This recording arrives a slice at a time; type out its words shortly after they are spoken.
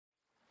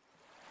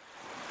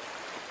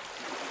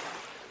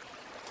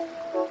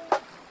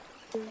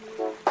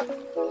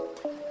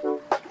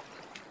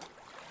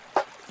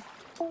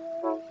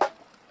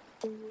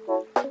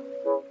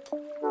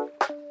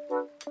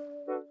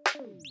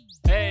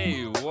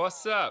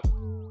What's up?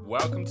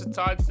 Welcome to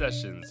Tide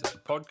Sessions, a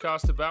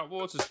podcast about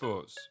water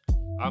sports.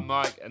 I'm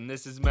Mike and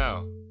this is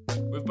Mel.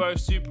 We're both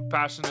super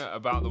passionate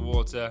about the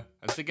water,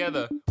 and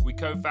together we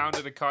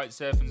co-founded a kite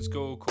surfing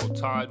school called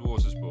Tide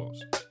Water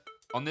Sports.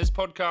 On this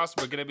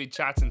podcast, we're going to be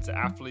chatting to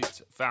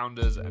athletes,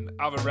 founders, and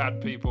other rad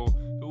people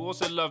who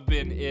also love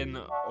being in,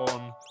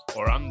 on,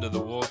 or under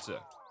the water.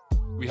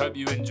 We hope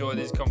you enjoy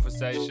these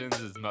conversations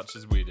as much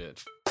as we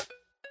did.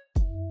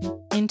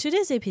 In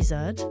today's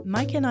episode,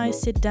 Mike and I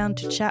sit down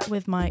to chat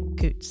with Mike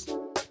Coots.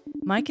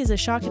 Mike is a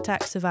shark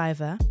attack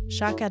survivor,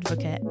 shark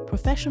advocate,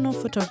 professional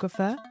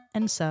photographer,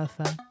 and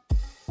surfer.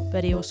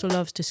 But he also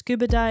loves to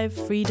scuba dive,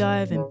 free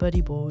dive, and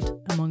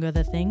bodyboard, among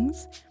other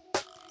things.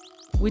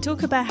 We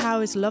talk about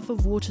how his love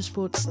of water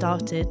sports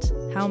started,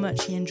 how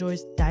much he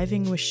enjoys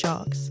diving with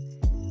sharks,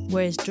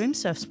 where his dream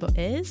surf spot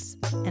is,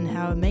 and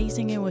how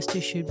amazing it was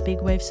to shoot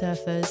big wave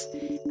surfers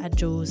at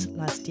Jaws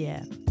last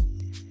year.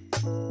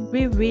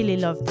 We really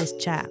loved this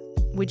chat,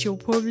 which you'll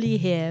probably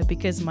hear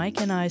because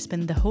Mike and I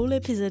spent the whole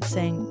episode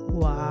saying,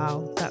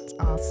 "Wow, that's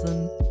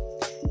awesome."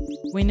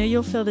 We know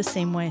you'll feel the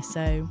same way,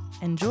 so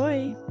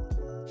enjoy!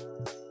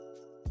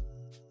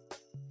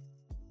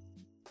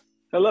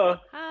 Hello.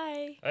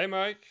 Hi. Hey,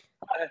 Mike.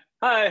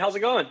 Hi, how's it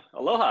going?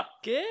 Aloha.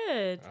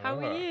 Good. How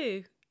are Aloha.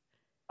 you?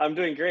 I'm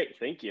doing great,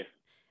 thank you.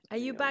 Are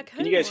you back home?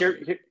 Can you guys or-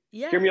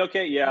 hear me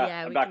okay? Yeah,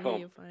 Yeah, I'm we back can hear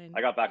home. you fine. I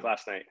got back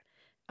last night.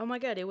 Oh my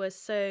god, it was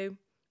so.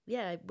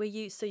 Yeah,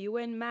 you were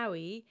in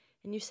Maui,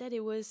 and you said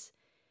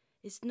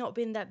it's not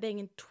been that big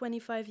in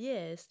 25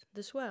 years.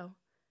 The swell.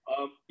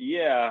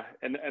 Yeah,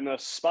 and the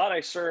spot I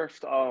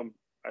surfed,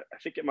 I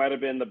think it might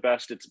have been the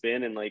best it's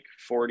been in like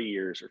 40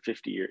 years or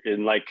 50 years,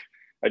 in like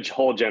a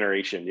whole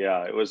generation.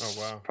 Yeah, it was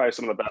Oh, wow. probably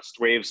some of the best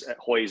waves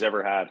Hawaii's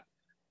ever had,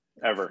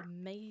 ever. That's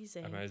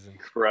amazing. Amazing.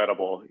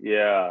 Incredible.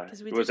 Yeah,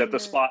 'Cause we it was did at the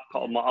the- spot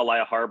called yeah.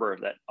 Ma'alaya Harbor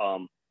that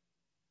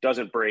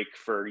doesn't break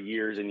for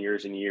years and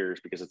years and years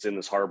because it's in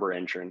this harbor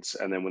entrance.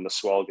 And then when the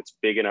swell gets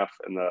big enough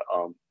and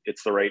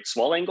it's the right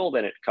swell angle,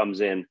 then it comes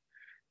in.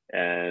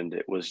 And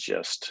it was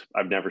just,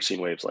 I've never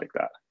seen waves like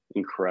that.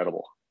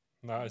 Incredible.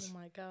 Nice. Oh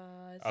my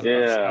god.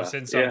 I've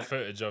seen some yeah.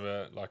 footage of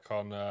it, like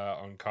on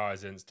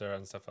Kai's Insta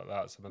and stuff like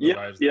that. Some of the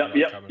waves that are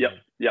like coming in.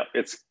 Yep.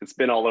 It's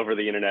been all over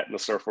the internet and the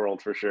surf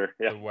world for sure.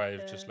 Yeah. The wave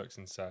Yeah. just looks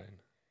insane.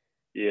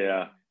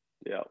 Yeah.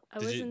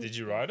 Did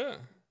you ride it?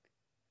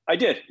 I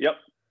did. Yep.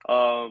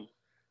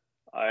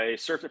 I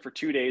surfed it for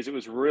 2 days. It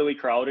was really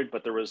crowded,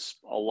 but there was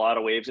a lot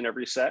of waves in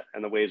every set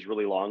and the waves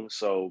really long.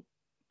 So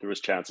there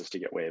was chances to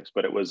get waves,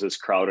 but it was as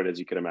crowded as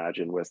you could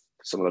imagine with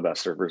some of the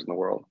best surfers in the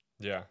world.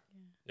 Yeah.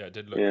 Yeah, it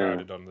did look Yeah.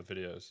 crowded on the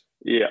videos.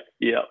 Yeah.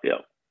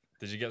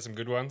 Did you get some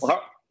good ones?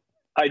 Well,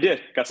 I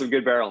did. Got some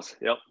good barrels.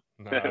 Yep.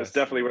 It was Nice.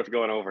 definitely worth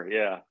going over.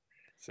 Yeah.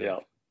 Sick. Yeah.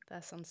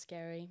 That sounds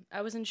scary.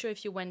 I wasn't sure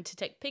if you went to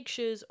take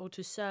pictures or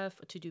to surf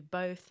or to do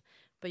both,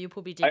 but you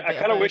probably did. I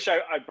kind of wish I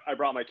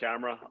brought my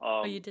camera.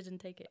 Oh, you didn't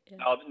take it.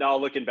 Yeah. Now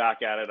looking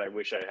back at it, I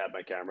wish I had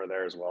my camera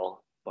there as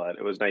well. But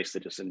it was nice to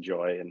just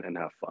enjoy and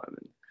have fun.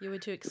 And You were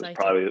too it was excited.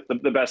 probably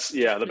the best,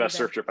 Just the flew best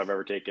there. surf trip I've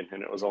ever taken,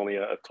 and it was only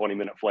a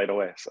 20-minute flight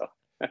away. So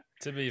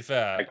To be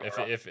fair, Like,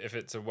 if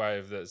it's a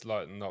wave that's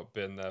like not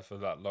been there for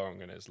that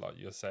long, and it's like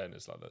you're saying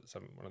it's like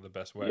one of the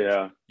best waves,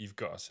 yeah, you've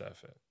got to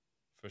surf it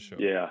for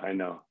sure. yeah, I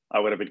know. I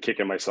would have been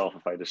kicking myself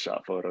if I just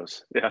shot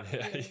photos. Yeah,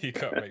 Yeah, you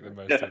got to make the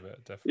most Yeah. of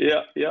it. Definitely.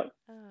 yeah.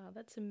 Oh,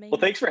 that's amazing. Well,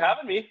 thanks for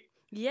having me.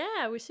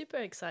 Yeah, we're super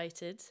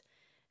excited.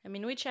 I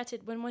mean, we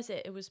chatted, when was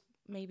it? It was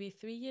maybe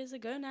 3 years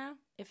ago now.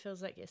 It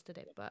feels like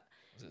yesterday, but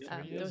Was it 3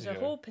 there years was ago? a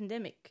whole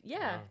pandemic.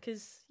 Yeah, Wow.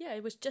 because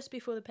it was just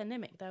before the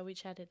pandemic that we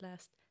chatted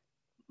last.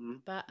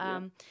 Mhm. But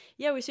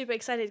Yeah. we're super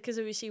excited because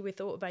obviously we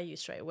thought about you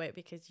straight away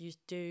because you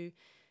do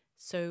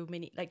so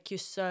many, like you're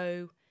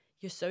so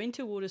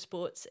into water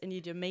sports and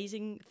you do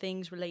amazing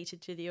things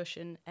related to the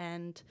ocean.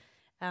 And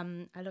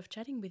I love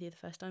chatting with you the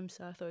first time,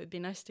 so I thought it'd be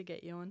nice to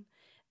get you on.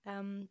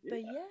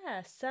 But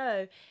yeah,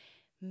 so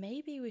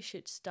maybe we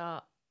should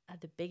start at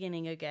the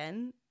beginning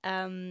again.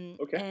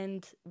 Okay.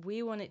 And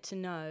we wanted to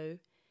know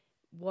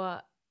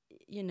what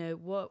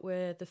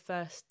were the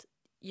first,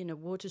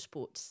 water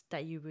sports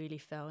that you really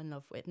fell in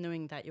love with,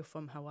 knowing that you're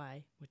from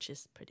Hawaii, which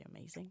is pretty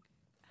amazing.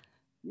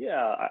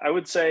 Yeah, I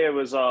would say it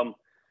was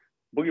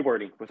boogie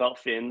boarding without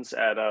fins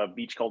at a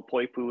beach called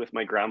Poipu with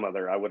my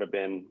grandmother. I would have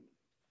been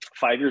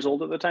 5 years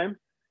old at the time,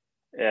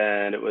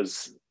 and it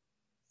was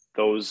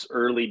those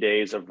early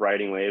days of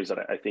riding waves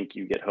that I think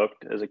you get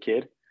hooked as a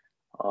kid.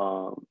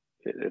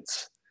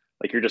 It's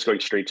like you're just going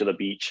straight to the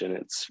beach, and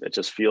it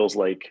just feels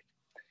like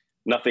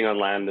nothing on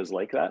land is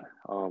like that.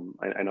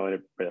 I know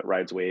it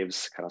rides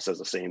waves kind of says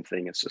the same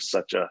thing. It's just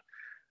such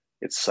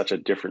a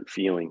different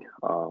feeling,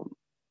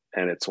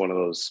 and it's one of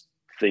those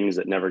things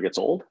that never gets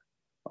old.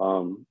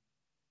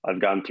 I've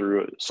gone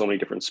through so many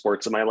different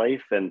sports in my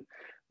life, and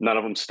none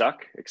of them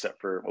stuck except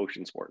for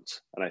ocean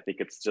sports. And I think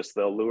it's just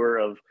the allure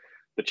of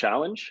the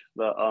challenge,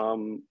 the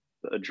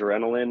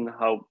adrenaline,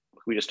 how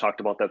we just talked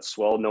about that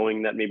swell,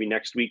 knowing that maybe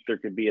next week there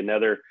could be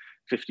another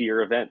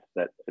 50-year event,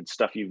 that it's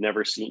stuff you've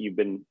never seen. You've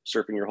been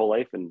surfing your whole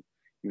life and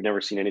you've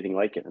never seen anything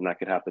like it, and that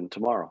could happen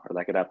tomorrow or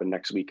that could happen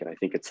next week. And I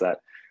think it's that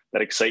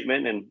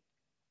excitement,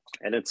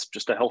 and it's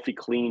just a healthy,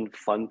 clean,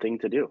 fun thing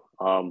to do.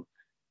 And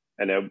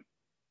at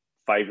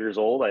 5 years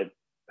old, I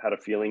had a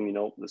feeling,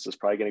 this is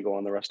probably going to go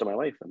on the rest of my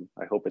life, and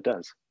I hope it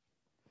does.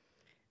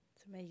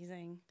 It's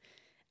amazing.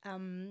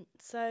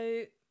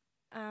 So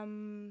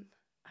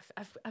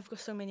I've got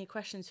so many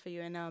questions for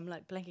you, and now I'm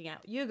like blanking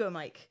out. You go,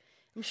 Mike.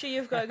 I'm sure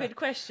you've got a good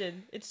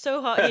question. It's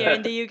so hot here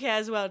in the UK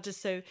as well, just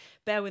so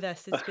bear with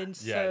us. It's been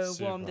so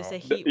warm. There's a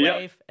heat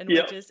wave, and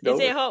we're just... Is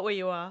it hot where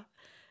you are?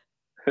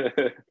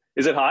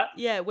 Is it hot?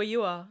 Yeah, where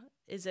you are.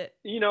 Is it?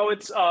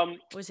 It's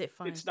was it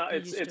fine? It's not.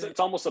 It's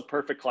almost a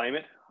perfect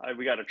climate.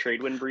 We got a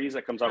trade wind breeze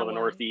that comes out of the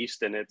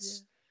northeast, and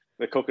it's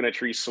the coconut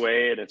trees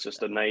sway, and it's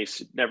just a nice.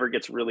 It never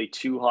gets really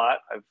too hot.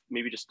 I've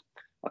maybe just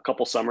a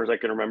couple summers I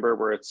can remember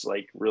where it's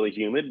like really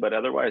humid, but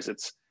otherwise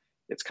it's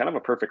kind of a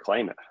perfect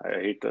climate. I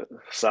hate the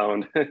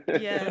sound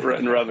and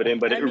rub it in,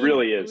 but it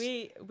really is.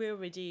 We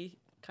already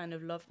kind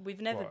of love. We've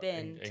never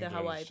been to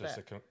Hawaii, just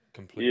but a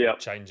completely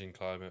changing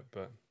climate.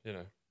 But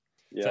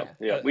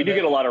we do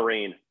get a lot of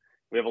rain.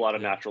 We have a lot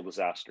of natural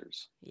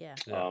disasters.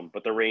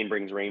 But the rain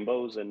brings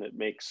rainbows, and it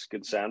makes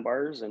good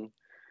sandbars, and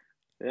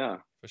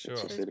for sure.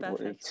 So it's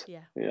perfect.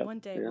 One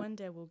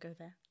day we'll go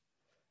there.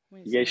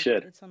 You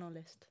should. It's on our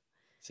list.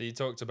 So you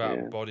talked about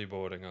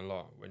bodyboarding a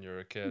lot when you were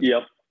a kid.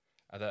 Yep.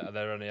 Are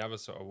there any other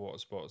sort of water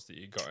sports that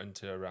you got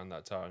into around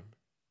that time?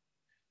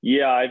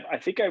 Yeah, I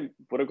think I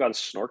would have gone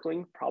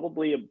snorkeling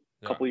probably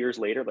a couple years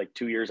later, like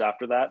 2 years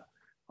after that,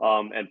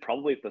 and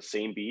probably at the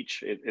same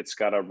beach. It's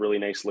got a really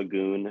nice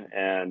lagoon,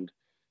 and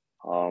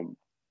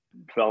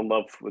fell in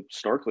love with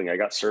snorkeling. I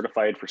got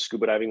certified for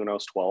scuba diving when I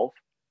was 12.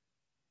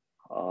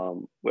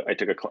 I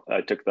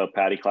took the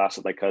PADI class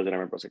with my cousin. I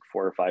remember it was like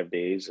 4 or 5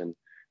 days, and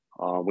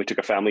we took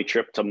a family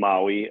trip to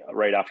Maui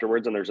right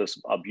afterwards. And there's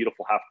a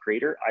beautiful half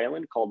crater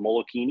island called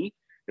Molokini.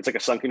 It's like a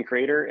sunken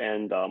crater,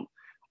 and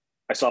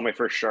I saw my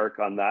first shark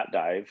on that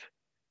dive,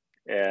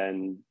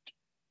 and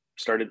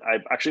I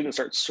actually didn't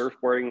start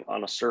surfboarding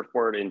on a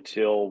surfboard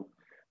until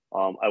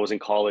I was in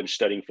college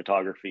studying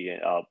photography,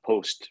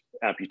 post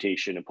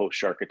amputation and post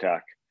shark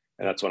attack.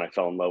 And that's when I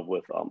fell in love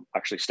with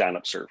actually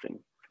stand-up surfing.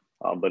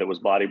 But it was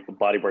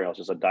bodyboarding. I was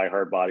just a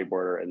diehard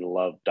bodyboarder and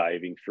loved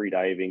diving, free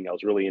diving. I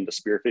was really into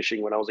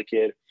spearfishing when I was a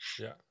kid.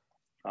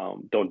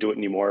 Don't do it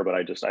anymore, but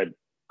I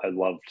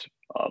loved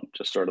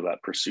just sort of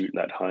that pursuit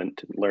and that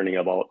hunt, and learning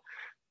about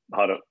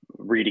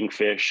reading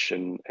fish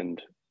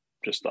and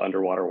just the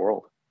underwater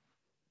world.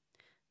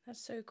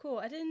 That's so cool.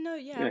 I didn't know.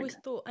 I always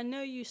thought, I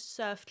know you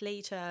surfed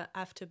later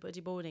after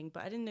bodyboarding,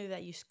 but I didn't know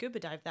that you scuba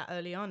dived that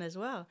early on as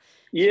well.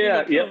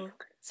 It's really cool.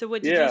 So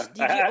what did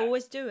you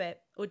always do it,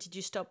 or did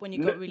you stop when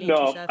you got really into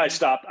surfing? No,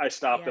 I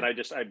stopped, and I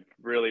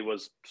really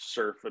was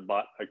surf and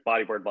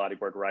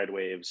bodyboard, ride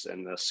waves,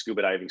 and the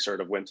scuba diving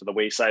sort of went to the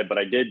wayside. But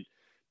I did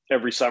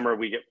every summer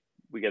we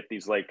get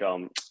these like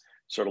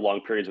sort of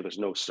long periods where there's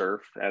no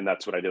surf, and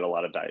that's what I did a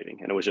lot of diving,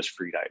 and it was just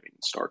free diving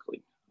and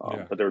snorkeling.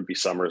 But there would be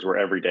summers where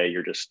every day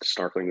you're just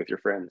snorkeling with your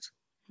friends.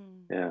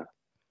 Yeah.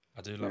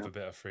 I do love a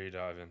bit of free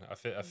diving. I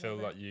feel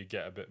like you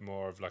get a bit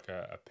more of like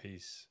a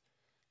peace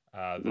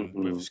than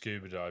with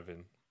scuba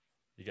diving.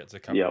 You get to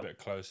come a bit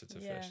closer to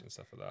fish and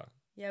stuff like that.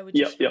 Yeah, we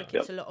just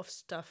it's a lot of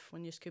stuff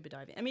when you're scuba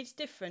diving. I mean, it's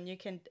different. You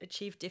can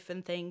achieve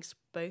different things,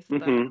 both.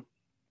 But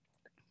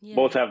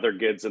both have their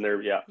goods and their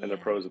and their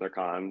pros and their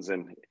cons,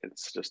 and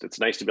it's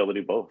nice to be able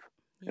to do both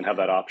and have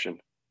that option.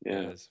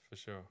 Yeah, it is, for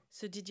sure.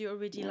 So did you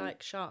already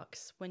like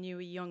sharks when you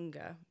were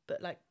younger, but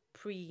like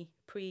pre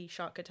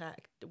shark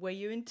attack? Were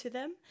you into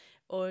them,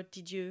 or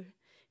did you?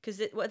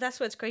 Because that's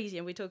what's crazy,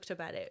 and we talked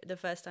about it the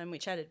first time we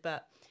chatted.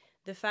 But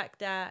the fact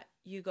that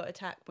you got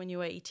attacked when you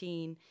were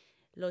 18,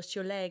 lost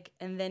your leg,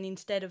 and then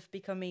instead of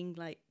being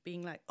like,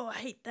 oh, I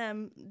hate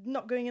them,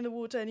 not going in the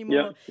water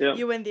anymore,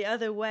 you went the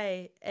other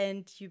way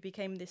and you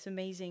became this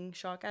amazing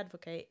shark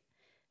advocate.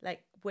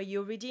 Like, were you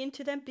already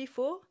into them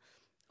before?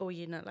 Or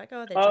you're not like,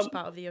 oh, they're just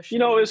part of the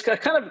ocean? It was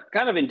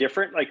kind of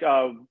indifferent. Like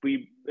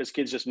we as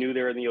kids just knew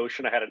they were in the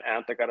ocean. I had an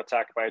aunt that got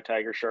attacked by a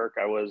tiger shark.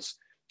 I was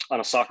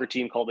on a soccer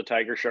team called the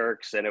Tiger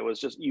Sharks, and it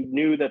was just, you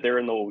knew that they're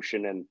in the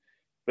ocean,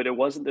 but it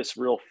wasn't this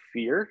real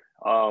fear.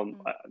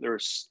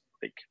 There's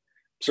like,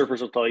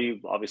 surfers will tell you,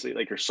 obviously,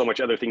 like there's so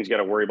much other things you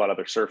got to worry about,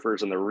 other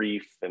surfers and the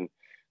reef and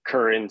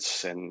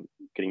currents and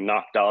getting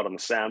knocked out on the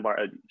sandbar.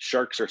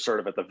 Sharks are sort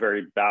of at the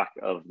very back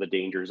of the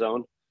danger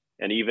zone,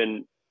 and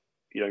even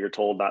you're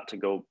told not to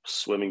go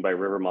swimming by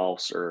river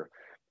mouths or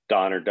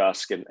dawn or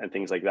dusk and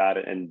things like that.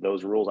 And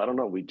those rules, I don't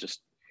know, we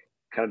just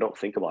kind of don't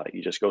think about it.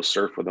 You just go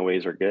surf when the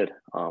waves are good.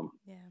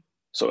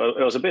 So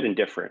it was a bit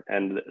indifferent.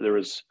 And there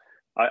was,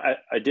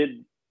 I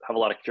did have a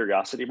lot of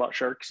curiosity about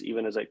sharks,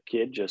 even as a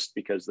kid, just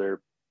because they're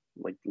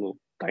like little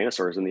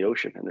dinosaurs in the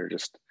ocean, and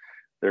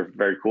they're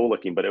very cool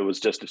looking, but it was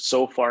just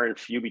so far and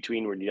few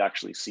between when you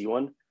actually see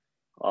one.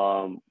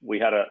 I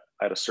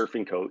had a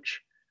surfing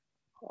coach,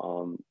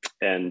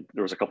 and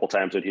there was a couple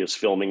times that he was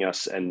filming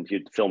us, and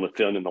he'd film a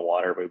fin in the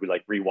water, but we'd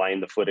like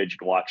rewind the footage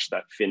and watch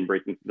that fin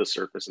breaking the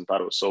surface, and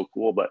thought it was so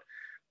cool. But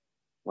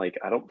like,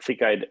 I don't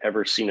think I'd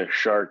ever seen a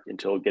shark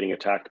until getting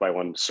attacked by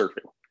one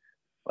surfing.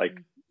 Like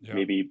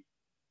maybe,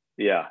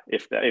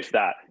 if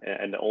that,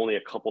 and only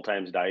a couple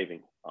times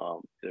diving.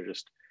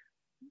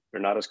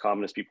 They're not as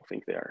common as people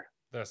think they are.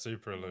 They're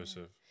super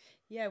elusive.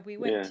 Yeah, we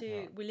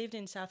lived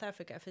in South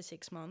Africa for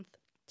 6 months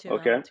to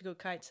go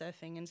kite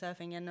surfing and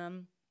surfing,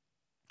 and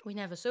we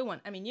never saw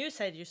one. I mean, you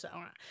said you saw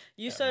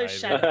a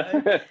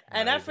shadow,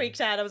 and I freaked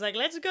out. I was like,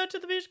 let's go to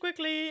the beach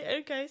quickly,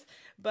 okay.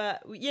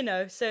 But,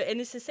 so, and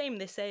it's the same.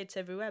 They say it's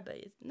everywhere, but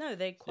no,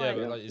 they're quite...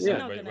 Yeah, but like you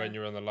said, when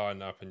you're on the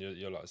line up and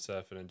you're like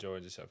surfing,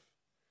 enjoying yourself,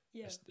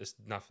 it's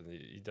nothing.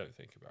 You don't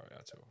think about it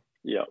at all.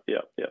 Yeah.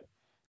 Is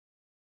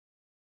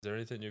there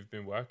anything you've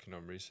been working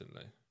on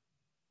recently?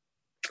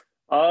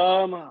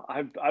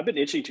 I've been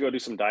itching to go do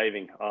some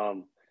diving.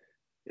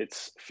 It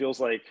feels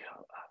like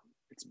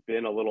it's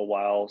been a little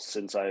while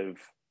since I've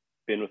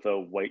been with a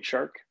white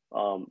shark.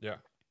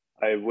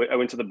 I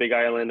went to the Big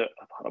Island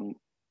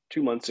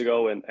 2 months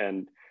ago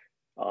and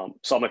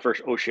saw my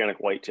first oceanic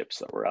white tips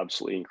that were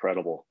absolutely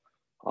incredible.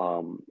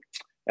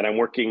 And I'm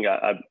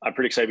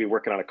pretty excited to be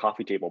working on a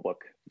coffee table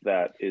book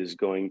that is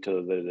going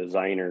to the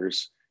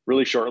designers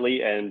really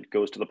shortly and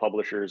goes to the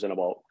publishers in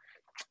about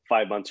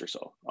 5 months or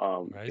so.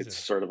 It's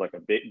sort of like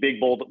a big,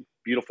 bold,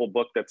 beautiful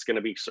book that's going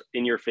to be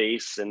in your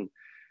face and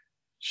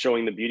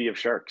showing the beauty of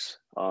sharks.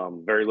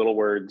 Very little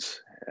words,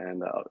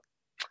 and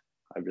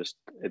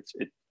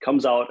it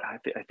comes out.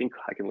 I think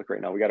I can look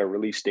right now. We got a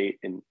release date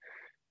in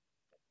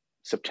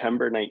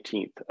September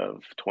 19th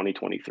of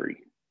 2023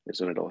 is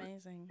when it'll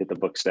hit the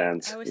book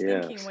stands. I was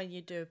thinking when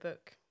you do a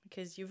book,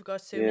 because you've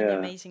got so many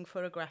amazing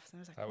photographs. And I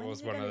was like, that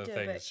was one of the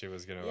things she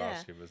was going to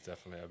ask you, was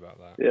definitely about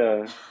that.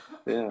 Yeah.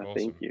 Awesome.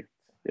 Thank you.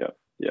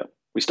 Yeah.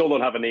 We still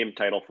don't have a name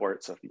title for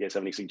it, so if you guys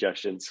have any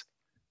suggestions.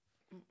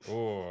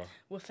 We'll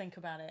think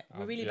about it.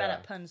 We're really bad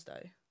at puns,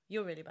 though.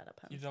 You're really bad at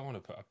puns. You don't want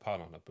to put a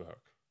pun on a book.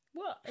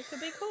 What? It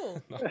could be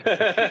cool.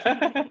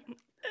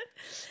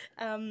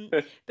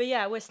 But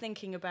I was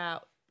thinking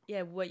about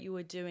what you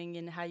were doing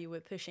and how you were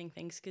pushing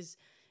things, because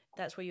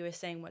that's what you were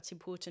saying. What's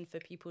important for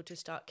people to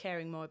start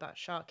caring more about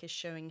shark is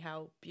showing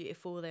how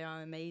beautiful they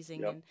are,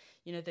 amazing, and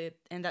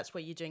and that's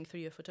what you're doing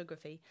through your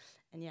photography.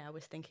 And I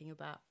was thinking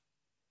about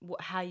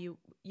how you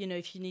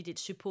if you needed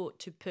support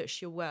to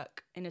push your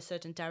work in a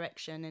certain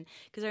direction, and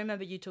because I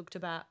remember you talked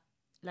about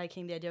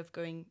liking the idea of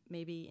going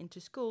maybe into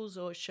schools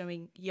or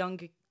showing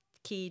younger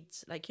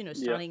kids, like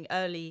starting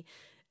early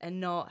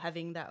and not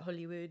having that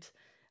Hollywood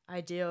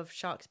idea of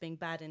sharks being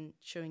bad and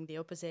showing the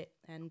opposite.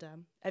 And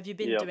have you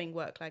been doing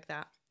work like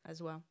that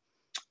as well?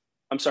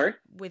 I'm sorry?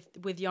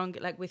 With young,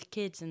 like with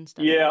kids and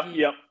stuff.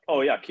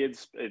 Oh yeah,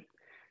 kids.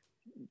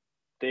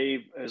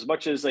 They, as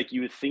much as like you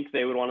would think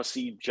they would want to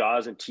see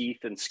jaws and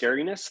teeth and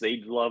scariness,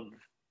 they love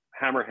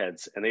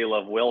hammerheads and they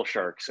love whale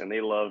sharks and they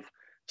love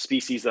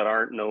species that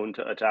aren't known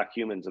to attack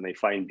humans, and they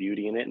find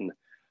beauty in it. And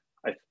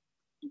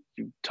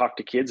you talk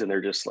to kids and they're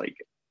just like,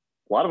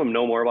 a lot of them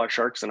know more about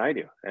sharks than I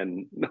do,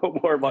 and know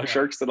more about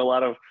sharks than a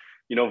lot of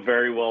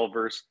very well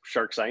versed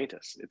shark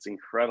scientists. It's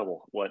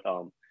incredible what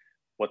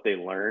they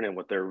learn and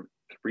what they're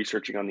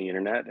researching on the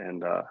internet.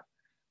 And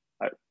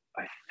I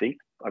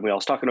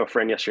was talking to a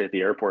friend yesterday at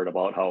the airport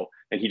about how,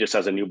 and he just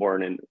has a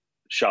newborn and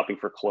shopping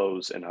for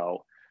clothes, and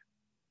how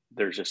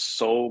there's just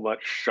so much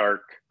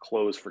shark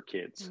clothes for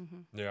kids.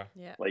 Mm-hmm.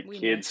 Like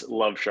kids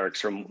love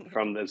sharks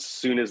from as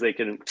soon as they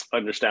can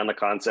understand the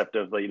concept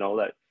of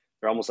that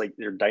they're almost like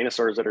they're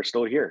dinosaurs that are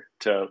still here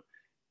to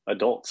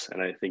adults.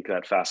 And I think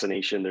that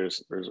fascination,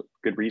 there's a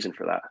good reason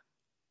for that.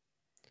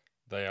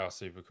 They are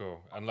super cool.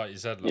 And like you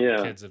said,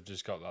 the kids have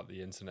just got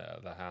the internet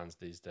at their hands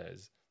these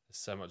days. There's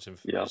so much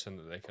information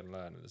that they can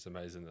learn, and it's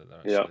amazing that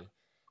they're actually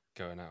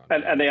going out.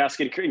 And they ask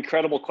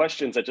incredible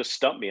questions that just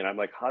stump me. And I'm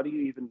like, how do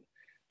you even,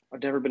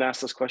 I've never been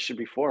asked this question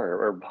before,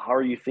 or how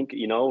are you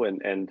thinking,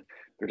 and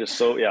they're just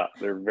so,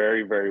 they're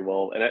very, very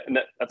well. And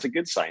that's a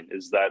good sign,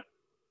 is that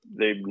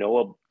they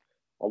know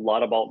a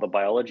lot about the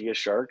biology of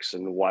sharks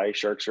and why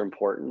sharks are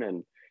important.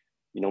 And,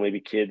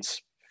 maybe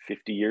kids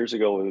 50 years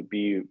ago, it would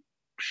be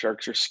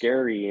sharks are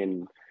scary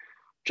and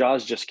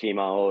Jaws just came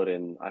out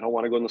and I don't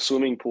want to go in the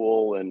swimming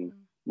pool, and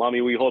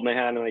mommy, will you hold my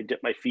hand and I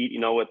dip my feet,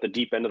 at the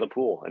deep end of the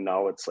pool. And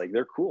now it's like,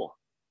 they're cool.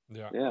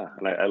 Yeah.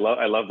 And I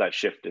love that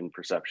shift in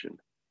perception.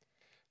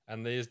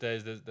 And these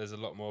days there's a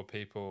lot more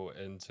people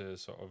into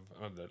sort of,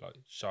 I don't know, like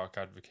shark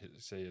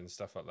advocacy and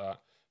stuff like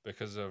that,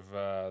 because of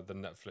the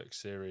Netflix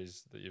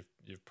series that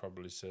you've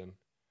probably seen.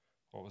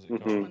 What was it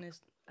called? Which one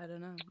is, I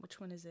don't know. Which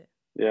one is it?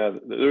 Yeah,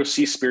 there was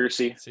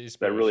Seaspiracy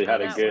that really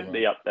had a good,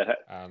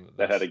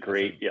 that had a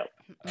great,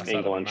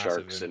 angle on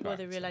sharks. Well,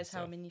 they realize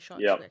how many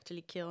sharks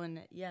actually kill,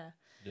 and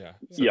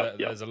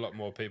there's a lot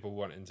more people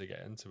wanting to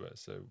get into it.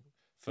 So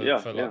for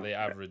the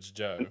average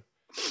Joe,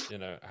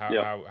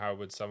 how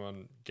would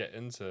someone get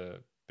into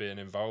being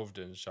involved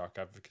in shark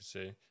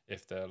advocacy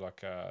if they're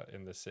like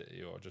in the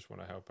city or just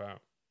want to help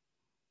out?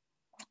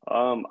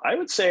 I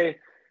would say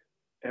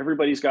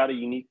everybody's got a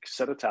unique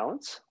set of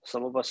talents.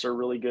 Some of us are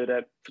really good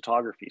at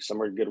photography.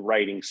 Some are good at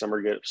writing. Some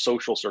are good at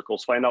social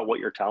circles. Find out what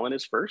your talent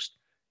is first.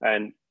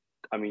 And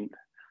I mean,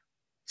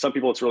 some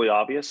people it's really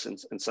obvious, and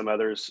some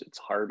others it's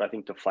hard, I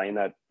think, to find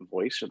that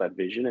voice or that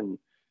vision. And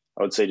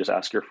I would say just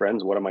ask your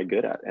friends, what am I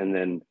good at? And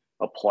then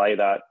apply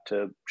that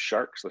to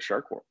sharks, the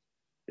shark world.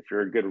 If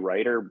you're a good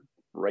writer,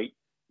 write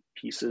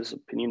pieces,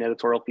 opinion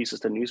editorial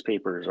pieces to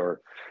newspapers,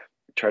 or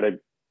try to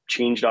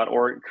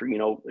change.org,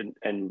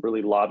 and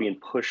really lobby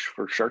and push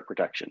for shark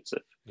protections.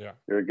 If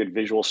you're a good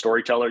visual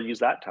storyteller, use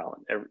that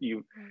talent.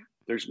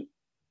 There's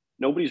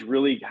nobody's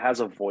really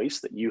has a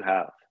voice that you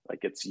have.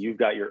 Like you've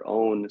got your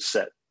own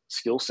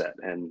skill set,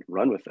 and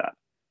run with that.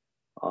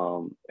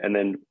 And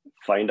then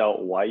find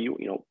out why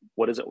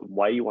what is it,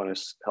 why you want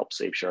to help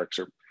save sharks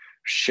or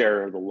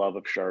share the love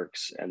of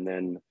sharks, and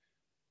then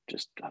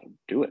just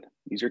do it.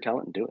 Use your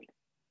talent and do it.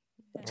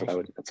 That's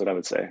what I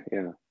would say.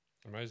 Yeah.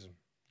 Amazing.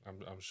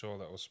 I'm sure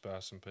that will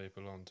spur some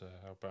people on to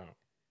help out.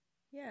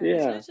 Yeah.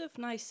 There's loads of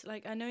nice,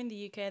 like I know in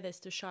the UK there's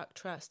the Shark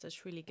Trust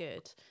that's really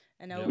good,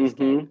 and I always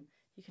get.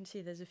 You can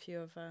see there's a few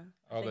of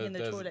in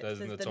the toilet. There's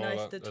the toilet.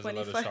 Nice, the there's 25. a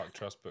lot of Shark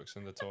Trust books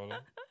in the toilet.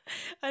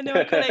 I know,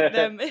 I collect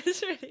them.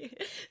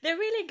 They're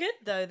really good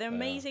though. They're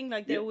amazing.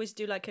 Like they always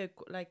do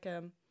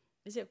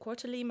is it a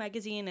quarterly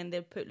magazine, and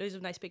they put loads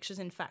of nice pictures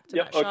in fact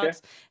about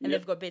sharks, and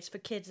they've got bits for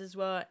kids as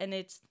well, and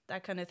it's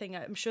that kind of thing.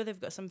 I'm sure they've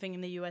got something in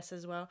the US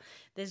as well.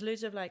 There's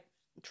loads of like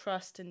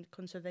trust and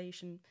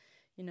conservation,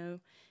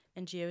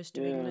 NGOs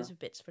doing loads of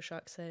bits for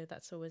sharks, so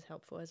that's always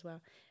helpful as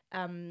well.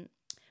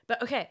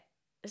 But okay,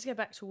 let's get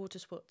back to water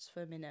sports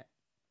for a minute.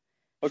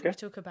 Should we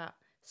talk about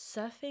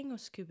surfing or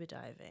scuba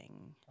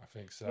diving? I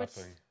think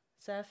surfing.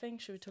 Surfing?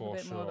 Should we talk a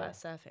bit more about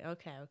surfing?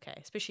 Okay.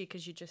 Especially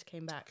because you just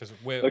came back. Because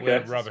we're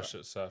rubbish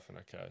at surfing,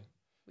 okay?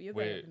 Well, you're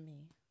better than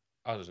me.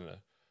 I don't know.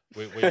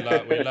 We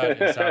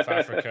learned in South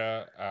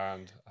Africa,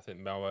 and I think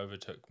Mel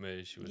overtook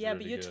me. She was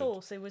but you're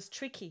tall, so it was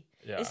tricky.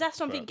 Yeah, is that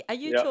something? Are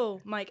you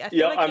tall, Mike? I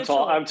feel like I'm you're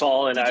tall. I'm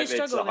tall, and it's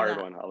a hard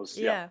that? one. I was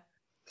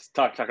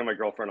talking to my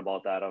girlfriend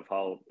about that, of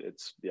how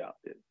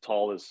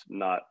tall is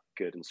not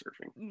good in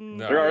surfing.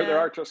 No. There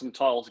are some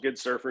tall, good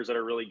surfers that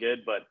are really good,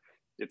 but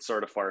it's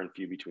sort of far and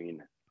few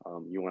between.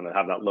 You want to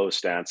have that low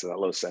stance and that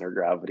low center of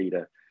gravity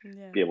to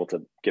be able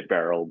to get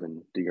barreled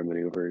and do your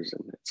maneuvers,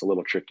 and it's a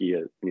little tricky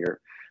when you're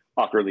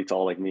awkwardly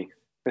tall like me.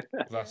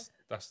 That's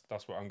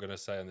what I'm going to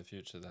say in the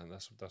future. Then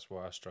that's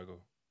why I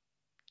struggle.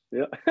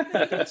 Yeah,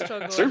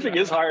 surfing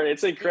is hard.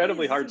 It's an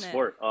incredibly hard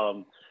sport.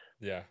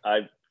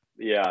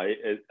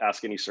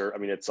 Ask any surf. I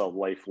mean, it's a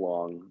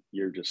lifelong.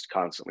 You're just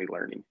constantly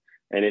learning,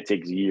 and it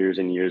takes years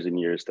and years and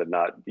years to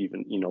not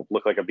even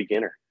look like a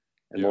beginner.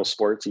 In most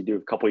sports, you do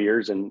a couple of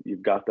years and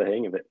you've got the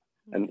hang of it,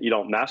 and you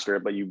don't master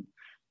it, but you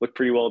look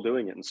pretty well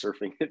doing it. In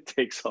surfing, it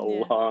takes a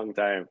long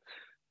time.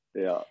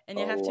 Yeah, and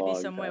you have to be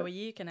somewhere where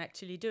you can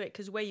actually do it,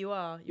 because where you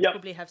are, you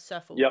probably have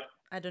surf all.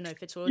 I don't know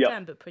if it's all the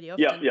time, but pretty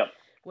often.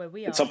 Where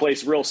we are, it's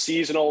someplace real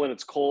seasonal and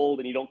it's cold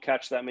and you don't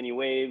catch that many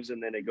waves,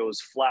 and then it goes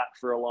flat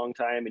for a long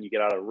time and you get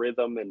out of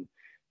rhythm and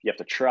you have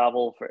to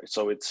travel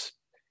so it's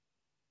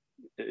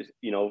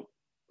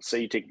say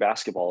you take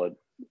basketball. There's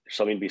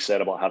something to be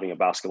said about having a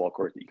basketball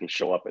court that you can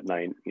show up at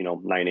 9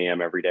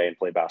 a.m. every day and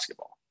play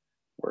basketball,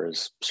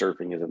 whereas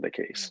surfing isn't the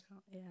case.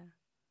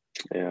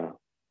 Yeah.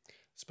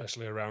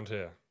 Especially around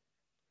here.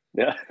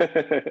 Yeah.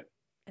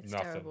 It's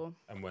nothing. Terrible.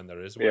 And when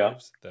there is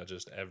waves, they're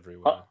just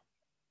everywhere.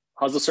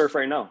 How's the surf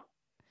right now?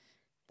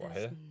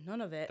 Here?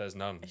 None of it. There's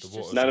none.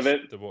 None of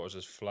it? The water's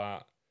just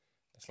flat.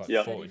 It's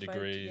like 40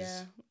 degrees.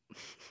 Yeah.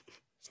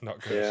 It's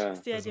not good. Yeah.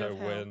 There's no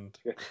wind.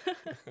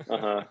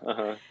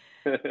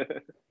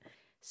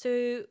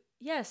 So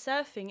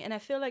surfing, and I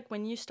feel like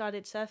when you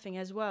started surfing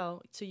as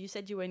well, so you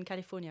said you were in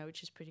California,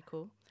 which is pretty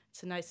cool.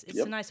 It's a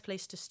nice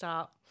place to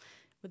start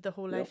with the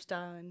whole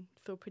lifestyle and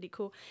feel pretty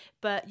cool.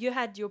 But you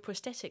had your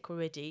prosthetic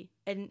already,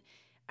 and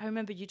I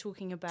remember you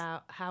talking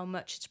about how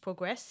much it's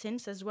progressed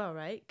since as well,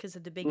 right? Because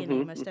at the beginning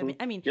you must have been,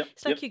 I mean,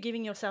 it's like you're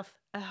giving yourself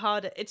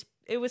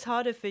it was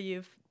harder for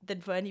you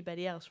than for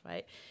anybody else,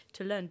 right?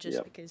 To learn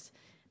just because,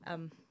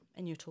 and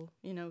you're tall,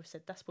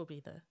 said that's probably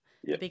the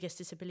biggest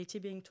disability,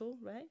 being tall,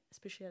 right?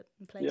 Especially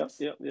in planes.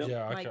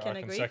 Yeah, I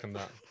can second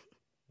that.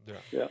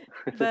 Yeah.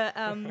 But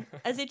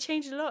has it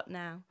changed a lot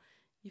now?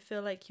 You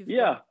feel like you've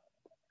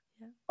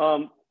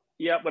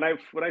when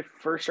I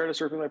first started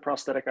surfing my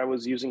prosthetic, I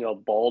was using a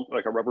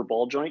rubber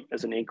ball joint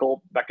as an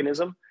ankle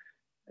mechanism,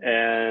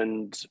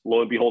 and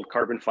lo and behold,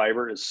 carbon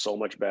fiber is so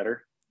much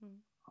better.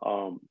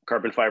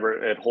 Carbon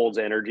fiber, it holds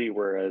energy,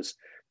 whereas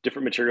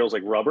different materials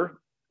like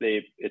rubber,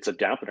 it's a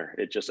dampener.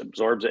 It just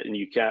absorbs it, and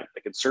you can't,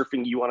 like in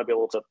surfing, you want to be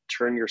able to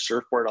turn your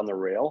surfboard on the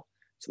rail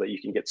so that you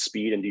can get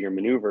speed and do your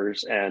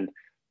maneuvers. And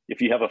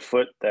if you have a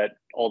foot that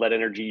all that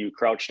energy, you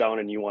crouch down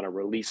and you want to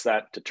release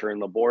that to turn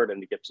the board,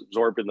 and it gets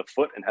absorbed in the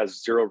foot and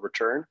has zero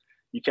return,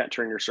 you can't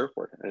turn your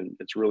surfboard, and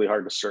it's really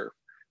hard to surf.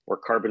 Where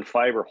carbon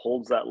fiber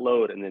holds that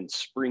load and then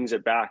springs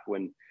it back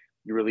when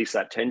you release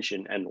that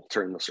tension and will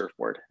turn the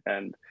surfboard.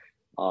 And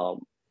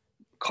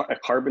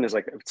carbon is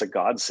it's a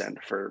godsend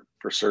for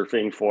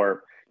surfing.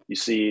 You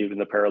see in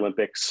the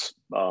Paralympics,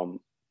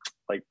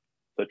 like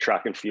the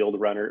track and field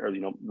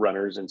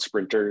runners and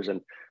sprinters,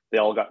 and they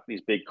all got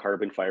these big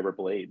carbon fiber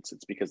blades.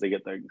 It's because they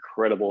get the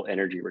incredible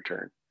energy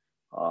return.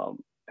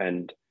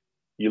 And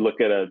you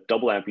look at a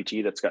double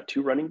amputee that's got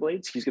 2 running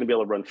blades, he's going to be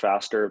able to run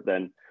faster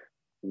than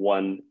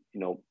one,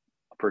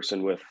 a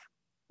person with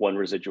 1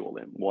 residual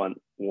limb,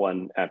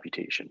 one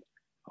amputation.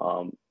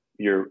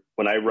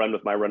 When I run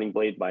with my running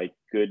blade, my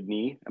good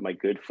knee and my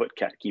good foot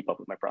can't keep up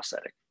with my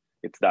prosthetic.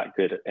 It's that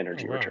good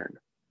energy return.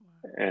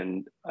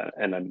 And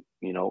I'm,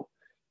 you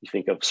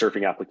think of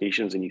surfing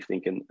applications, and you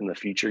think in the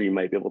future you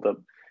might be able to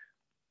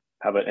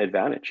have an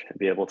advantage and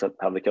be able to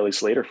have the Kelly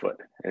Slater foot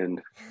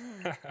and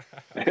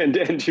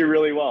do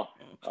really well.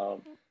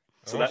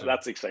 So awesome.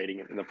 that's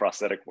exciting in the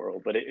prosthetic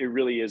world, but it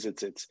really is.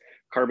 It's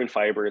carbon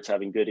fiber. It's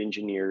having good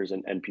engineers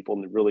and people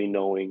really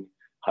knowing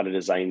how to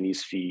design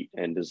these feet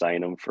and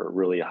design them for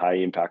really high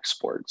impact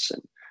sports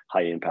and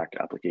high impact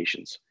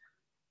applications.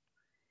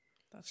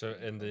 So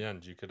in the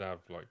end, you could have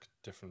like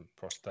different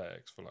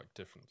prosthetics for like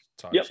different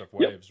types of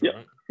waves,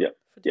 right?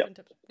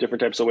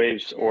 Different types of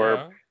waves,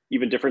 or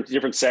even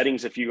different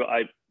settings.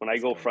 When I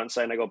go front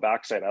side and I go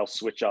back side, I'll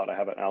switch out. I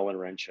have an Allen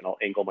wrench and I'll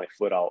angle my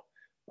foot out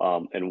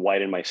and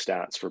widen my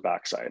stance for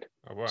backside.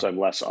 Oh, wow. So I'm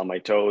less on my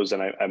toes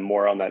and I'm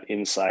more on that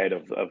inside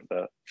of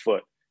the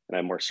foot, and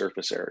I'm more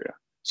surface area.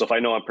 So if I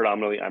know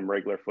I'm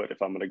regular foot,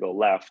 if I'm going to go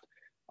left,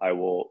 I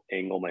will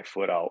angle my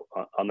foot out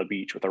on the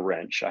beach with a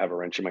wrench. I have a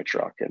wrench in my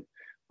truck, and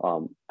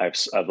I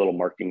have little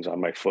markings on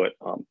my foot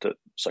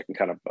so I can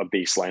kind of a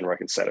baseline where I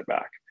can set it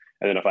back.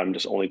 And then if I'm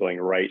just only going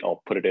right,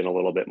 I'll put it in a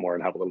little bit more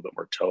and have a little bit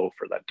more toe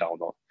for that down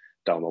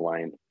the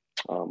line,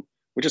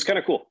 which is kind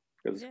of cool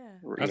because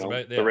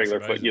the regular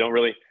foot, you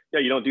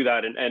don't do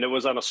that. And it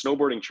was on a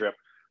snowboarding trip.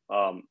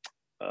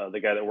 The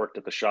guy that worked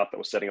at the shop that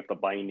was setting up the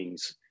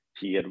bindings,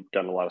 he had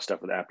done a lot of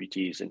stuff with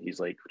amputees, and he's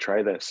like,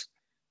 try this.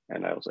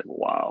 And I was like,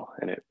 wow.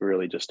 And it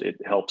really it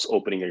helps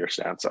opening your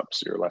stance up.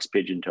 So you're less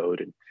pigeon-toed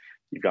and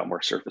you've got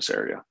more surface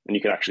area, and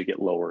you can actually get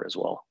lower as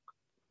well.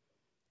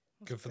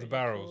 Good for the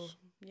barrels.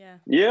 Cool.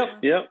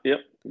 Yep.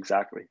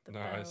 Exactly. The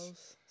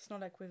barrels. It's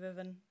not like we've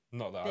ever...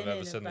 Not that I've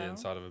ever seen the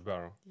inside of a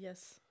barrel.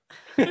 Yes.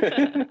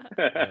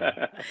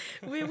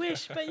 We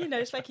wish, but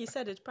it's like you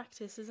said, it's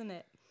practice, isn't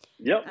it?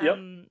 Yep.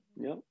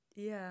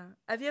 Yeah.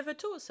 Have you ever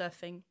taught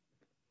surfing?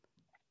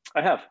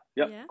 I have,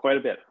 quite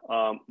a bit,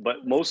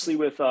 but mostly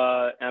with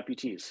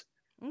amputees.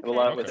 Okay. A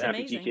lot with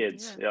amputee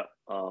kids. Yeah.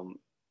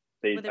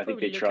 I think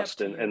they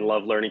trust and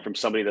love learning from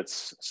somebody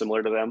that's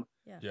similar to them.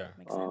 Yeah.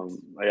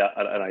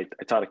 And I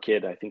taught a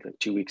kid, I think like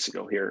 2 weeks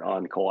ago here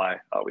on Kauai.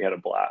 We had a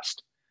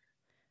blast.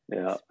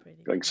 Yeah,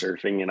 going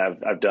surfing, and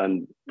I've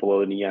done below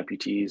the knee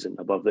amputees and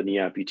above the knee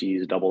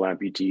amputees, double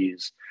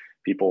amputees,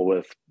 people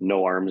with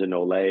no arms and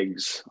no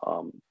legs,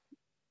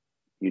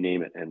 you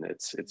name it, and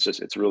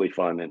it's really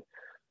fun. And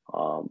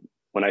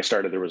when I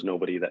started, there was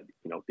nobody that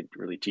could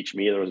really teach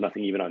me. There was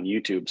nothing even on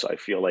YouTube, so I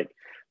feel like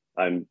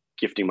I'm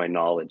gifting my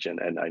knowledge, and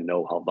I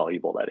know how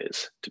valuable that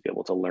is to be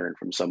able to learn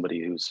from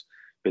somebody who's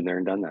been there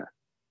and done that.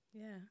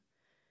 Yeah.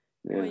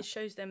 Well, it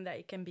shows them that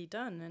it can be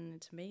done, and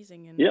it's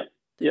amazing. And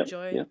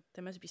joy,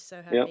 they must be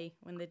so happy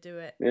when they do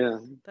it. Yeah,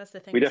 that's the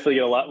thing. We definitely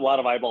get a lot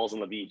of eyeballs on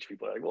the beach.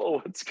 People are like, "Whoa,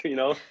 what's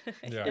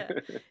Yeah,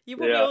 you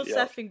probably all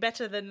surfing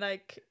better than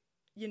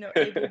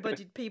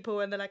able-bodied people,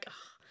 and they're like,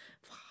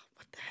 oh,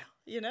 what the hell,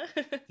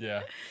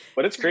 Yeah.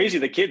 But it's crazy.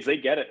 The kids, they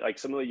get it. Like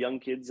some of the young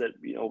kids that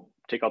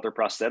take out their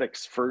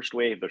prosthetics, first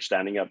wave, they're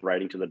standing up,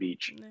 riding to the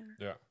beach.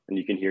 Yeah. And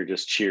you can hear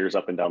just cheers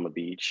up and down the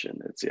beach,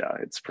 and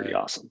it's pretty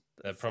awesome.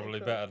 They're probably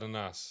better than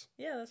us.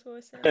 Yeah, that's what I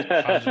said.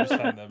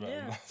 100% they're better than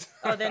us.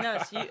 Oh, they're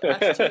us.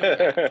 Us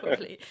too,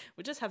 probably.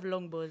 We just have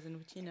longboards, and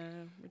we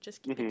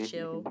just keep it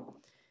chill.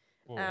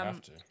 Well, we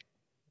have to.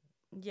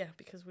 Yeah,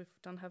 because we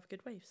don't have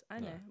good waves.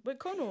 I know. But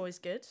Cornwall is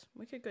good.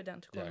 We could go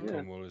down to Cornwall. Yeah,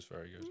 Cornwall is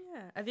very good.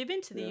 Yeah. Have you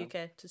been to the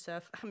UK to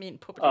surf? I mean,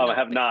 probably I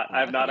have not.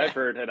 I've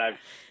heard, and I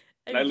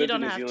lived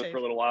in New Zealand for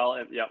a little while,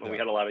 and we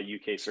had a lot of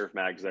UK surf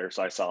mags there,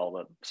 so I saw all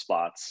the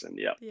spots, and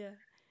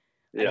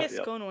I guess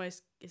Cornwall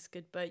is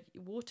good, but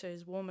water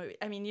is warmer.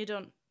 I mean, you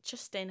don't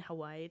just stay in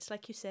Hawaii. It's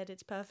like you said,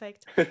 it's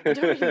perfect. You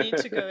don't really need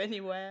to go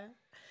anywhere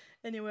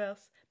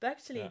else. But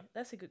actually,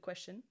 that's a good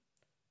question.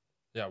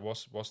 Yeah,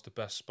 what's the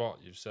best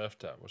spot you've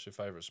surfed at? What's your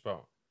favorite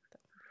spot?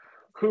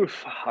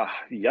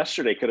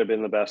 Yesterday could have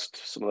been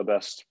some of the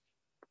best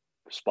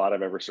spot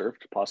I've ever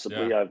surfed.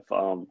 Possibly, I've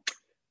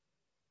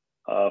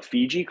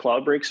Fiji.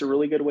 Cloud Break's a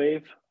really good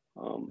wave.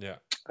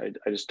 I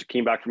just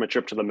came back from a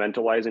trip to the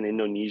Mentawais in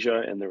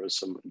Indonesia, and there was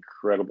some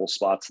incredible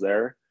spots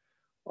there.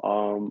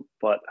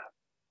 But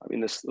I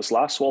mean, this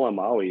last swell on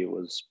Maui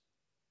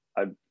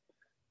had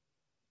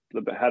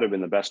to have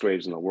been the best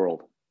waves in the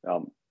world.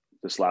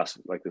 This last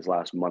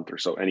month or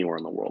so, anywhere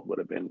in the world would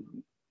have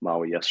been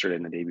Maui yesterday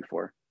and the day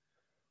before.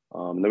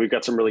 And then we've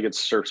got some really good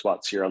surf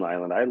spots here on the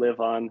island I live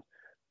on.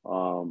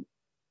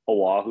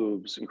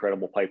 Oahu's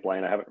incredible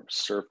pipeline. I haven't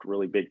surfed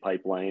really big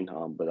pipeline,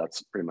 but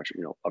that's pretty much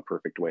a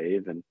perfect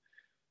wave. And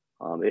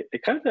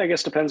it kind of, I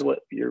guess, depends what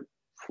your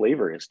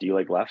flavor is. Do you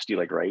like lefts? Do you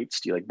like rights?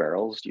 Do you like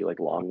barrels? Do you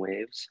like long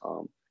waves?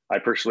 I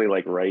personally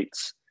like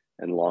rights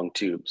and long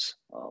tubes,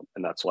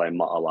 and that's why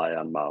Ma'alai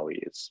on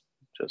Maui it's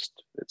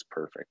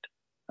perfect.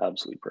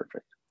 Absolutely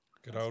perfect.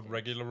 Good old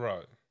regular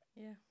right.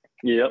 Yeah.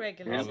 Yep.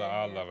 Regular. I, Yep.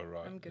 I love it,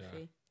 right? I'm Yeah.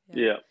 goofy.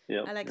 Yeah. Yep.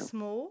 Yep. I like Yep.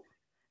 small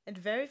and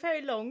very,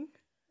 very long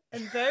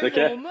and very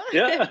Okay. warm.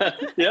 Yeah.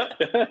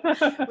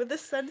 Yep. With the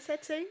sun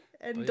setting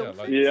and Oh, yeah,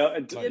 dolphins. Yeah.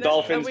 like you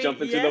Dolphins we,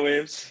 jump into the yes.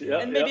 waves. Yeah.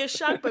 And Yeah. maybe a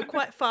shark, but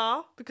quite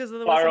far because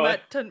otherwise Far I away.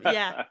 might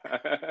yeah.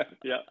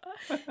 Yeah.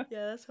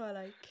 Yeah, that's what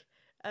I like.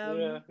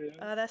 Yeah.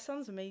 Yeah. That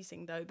sounds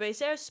amazing though. But is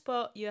there a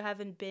spot you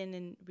haven't been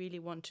and really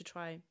want to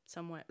try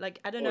somewhere? Like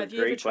I don't know. Oh, Have you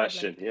ever great tried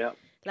question. like Yeah.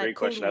 like Great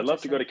cold question. I'd water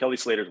love to go to surf? Kelly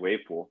Slater's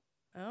wave pool.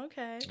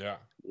 Okay. Yeah.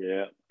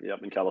 Yeah.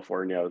 Yep. In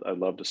California. I'd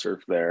love to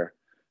surf there.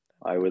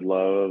 I would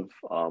love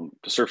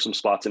to surf some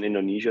spots in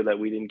Indonesia that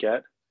we didn't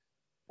get.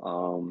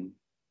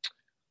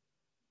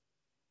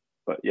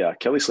 But yeah,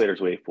 Kelly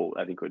Slater's wave pool,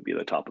 I think, would be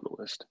the top of the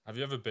list. Have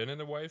you ever been in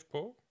a wave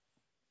pool?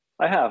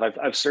 I have.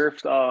 I've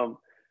surfed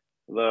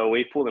the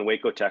wave pool in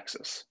Waco,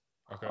 Texas.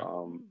 Okay.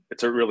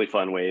 It's a really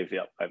fun wave.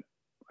 Yeah, I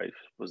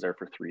was there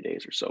for 3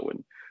 days or so,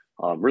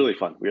 and really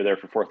fun. We were there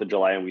for 4th of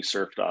July, and we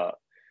surfed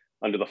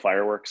under the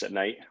fireworks at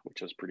night,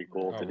 which was pretty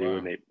cool to do. Wow.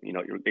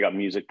 And they got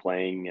music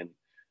playing, and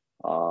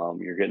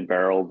you're getting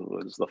barreled. It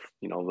was the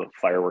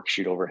fireworks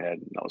shoot overhead,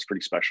 and that was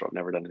pretty special. I've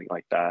never done anything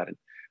like that. And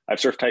I've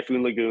surfed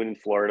Typhoon Lagoon in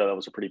Florida. That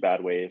was a pretty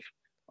bad wave,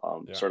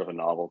 sort of a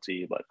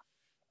novelty, but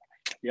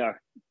yeah.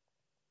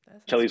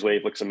 Kelly's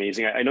wave looks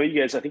amazing. I know you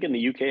guys, I think in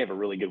the UK have a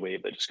really good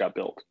wave that just got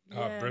built.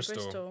 Yeah,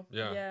 Bristol.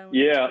 Yeah.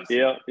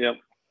 Yeah.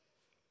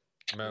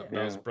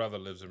 Mel's brother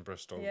lives in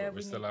Bristol, Yeah, but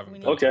we still haven't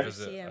been Okay. to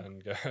visit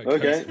and go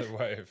Okay. to the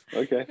wave.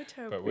 Okay.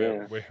 But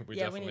we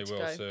definitely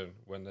will soon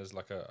when there's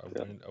like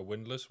a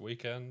windless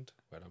weekend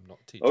when I'm not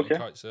teaching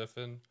kite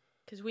surfing.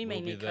 Because we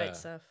mainly kite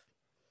surf.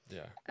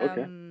 Yeah.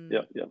 Okay.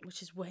 Yeah.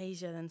 Which is way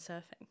easier than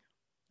surfing.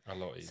 A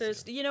lot easier. So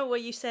it's, you know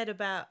what you said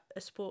about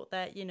a sport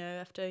that,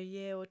 after a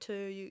year or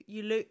two,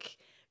 you look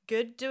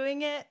good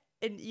doing it.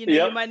 And,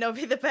 you might not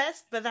be the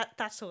best, but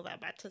that's all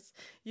that matters.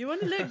 You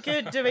want to look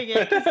good doing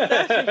it. 'Cause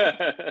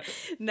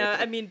surfing, no,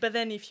 I mean, but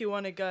then if you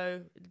want to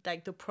go,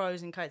 like the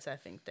pros in kite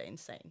surfing, they're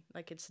insane.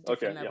 Like it's a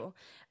different level.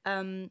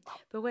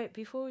 But wait,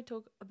 before we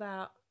talk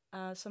about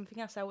something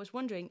else, I was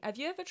wondering, have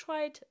you ever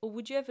tried, or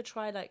would you ever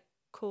try like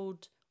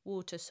cold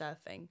water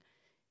surfing?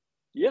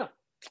 Yeah.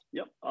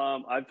 Yep.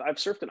 I've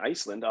surfed in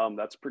Iceland.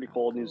 That's pretty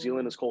cold. Cool. New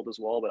Zealand is cold as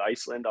well, but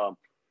Iceland,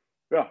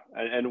 yeah.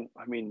 And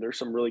I mean, there's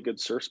some really good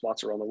surf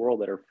spots around the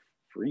world that are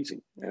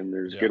freezing, and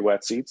there's good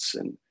wet seats,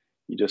 and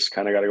you just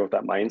kind of got to go with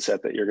that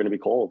mindset that you're going to be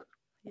cold,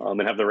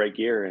 and have the right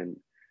gear. And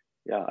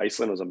yeah,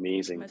 Iceland was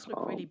amazing. It must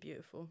look really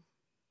beautiful.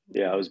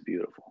 Yeah, it was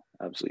beautiful.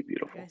 Absolutely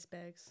beautiful.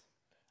 Icebergs.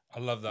 I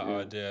love that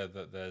idea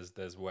that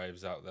there's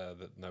waves out there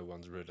that no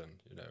one's ridden,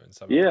 in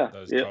some of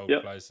those cold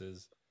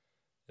places.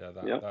 Yeah,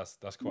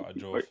 that's quite a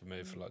joy for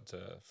me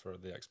for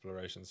the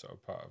exploration sort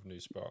of part of new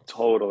spots.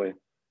 Totally.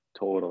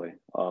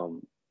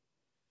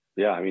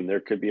 Yeah, I mean, there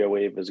could be a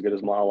wave as good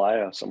as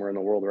Malaya somewhere in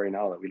the world right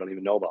now that we don't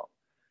even know about,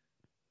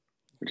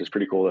 which is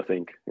pretty cool to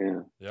think.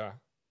 Yeah. Yeah.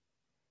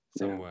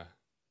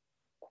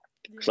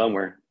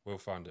 Somewhere. We'll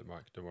find it,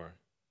 Mike. Don't worry.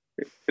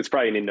 It's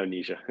probably in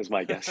Indonesia, is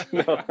my guess.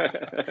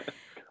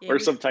 Or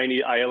some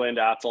tiny island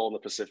atoll in the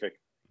Pacific.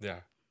 Yeah.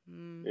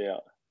 Yeah.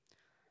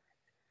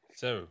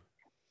 So,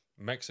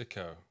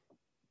 Mexico.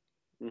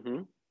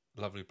 Mm-hmm.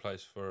 Lovely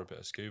place for a bit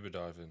of scuba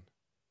diving.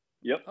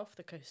 Yep. Off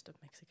the coast of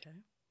Mexico.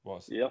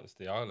 It's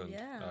the island.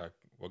 Yeah.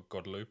 What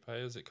Guadalupe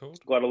is it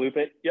called? Guadalupe.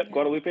 Yep. Yeah.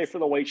 Guadalupe for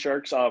the white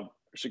sharks.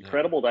 There's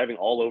incredible diving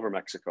all over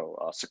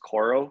Mexico.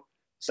 Socorro,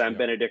 San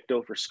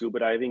Benedicto for scuba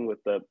diving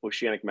with the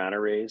oceanic manta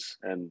rays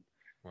and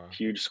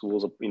huge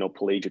schools of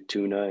pelagic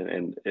tuna,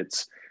 and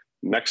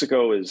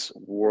Mexico is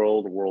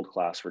world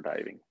class for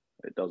diving.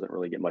 It doesn't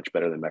really get much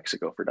better than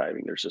Mexico for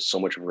diving. There's just so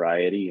much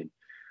variety and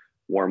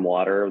warm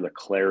water. The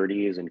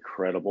clarity is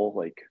incredible.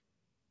 Like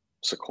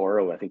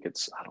Socorro, I think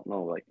it's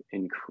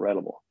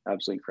incredible,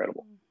 absolutely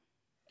incredible.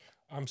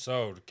 I'm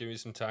sold. Give me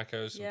some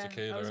tacos, some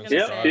tequila, and some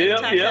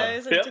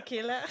tacos and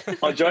tequila.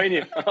 I'll join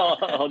you.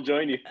 I'll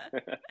join you.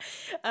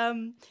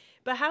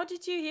 But how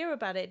did you hear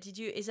about it?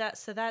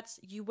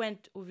 You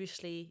went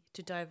obviously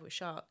to dive with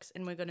sharks,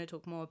 and we're going to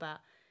talk more about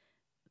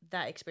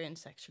that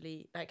experience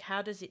actually. Like,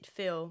 how does it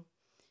feel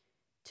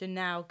to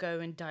now go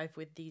and dive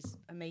with these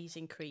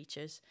amazing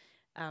creatures?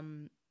 How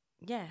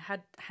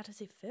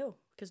does it feel?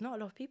 Because not a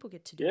lot of people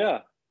get to do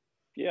it.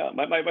 Yeah.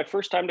 My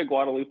first time to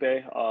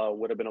Guadalupe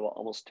would have been about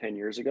almost 10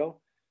 years ago.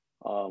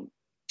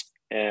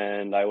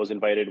 And I was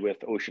invited with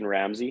Ocean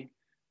Ramsey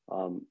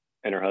and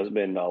her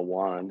husband,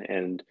 Juan.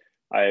 And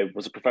I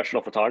was a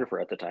professional photographer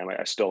at the time.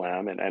 I still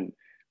am. And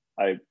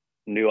I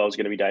knew I was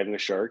going to be diving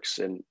with sharks.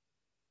 And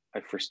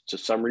for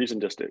some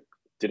reason, it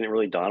didn't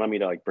really dawn on me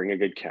to bring a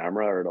good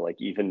camera or to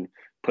even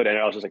put in.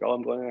 I was just like,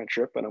 I'm going on a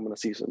trip and I'm going to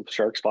see some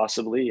sharks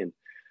possibly. And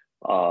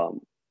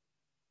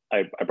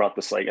I brought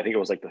this, I think it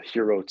was the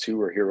Hero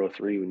 2 or Hero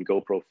 3 when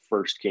GoPro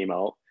first came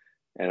out,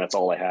 and that's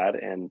all I had.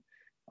 And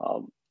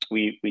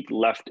we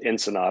left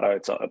Ensenada.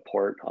 It's a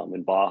port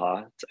in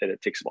Baja.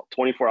 It takes about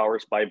 24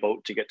 hours by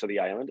boat to get to the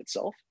island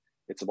itself.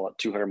 It's about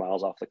 200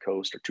 miles off the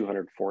coast or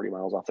 240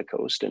 miles off the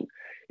coast. And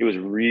it was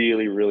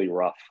really, really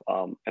rough.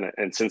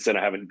 And since then,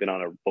 I haven't been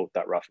on a boat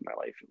that rough in my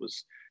life. It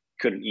was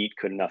couldn't eat,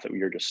 couldn't nothing.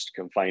 We were just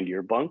confined to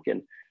your bunk.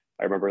 And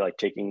I remember like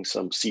taking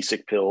some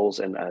seasick pills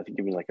and I think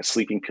giving like a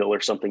sleeping pill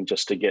or something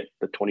just to get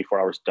the 24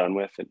 hours done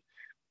with. And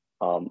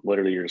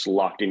literally you're just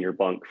locked in your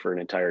bunk for an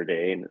entire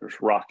day, and it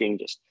was rocking,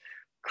 just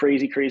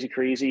crazy, crazy,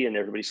 crazy. And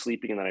everybody's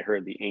sleeping. And then I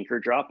heard the anchor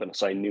drop. And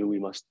so I knew we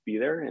must be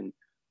there. And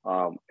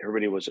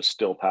everybody was just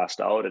still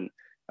passed out. And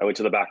I went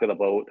to the back of the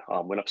boat,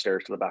 went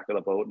upstairs to the back of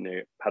the boat, and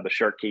they had the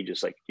shark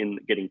cages like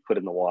getting put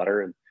in the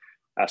water, and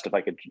asked if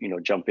I could,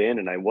 jump in.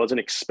 And I wasn't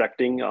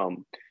expecting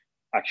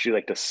actually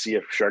like to see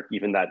a shark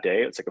even that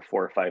day. It's like a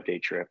 4 or 5 day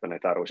trip. And I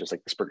thought it was just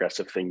like this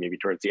progressive thing. Maybe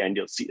towards the end,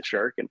 you'll see a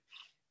shark. And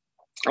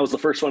I was the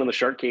first one in the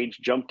shark cage,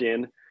 jumped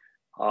in.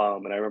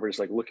 And I remember just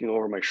like looking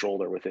over my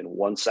shoulder within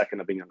 1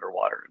 second of being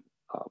underwater,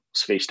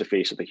 was face to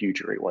face with a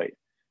huge great white.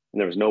 And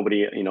there was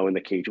nobody, in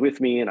the cage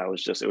with me. And it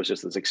was just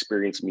this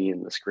experience, me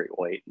and this great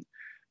white. And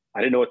I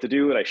didn't know what to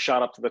do. And I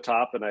shot up to the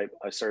top and I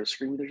started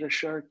screaming, "There's a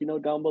shark,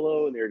 down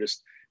below." And they were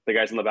just the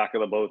guys in the back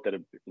of the boat that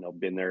have,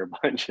 been there a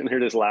bunch, and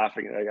they're just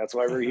laughing. And that's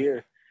why we're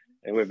here.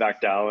 And went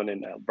back down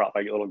and brought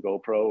my little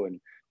GoPro and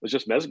was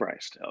just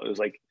mesmerized. It was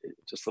like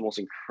just the most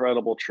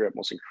incredible trip,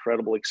 most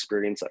incredible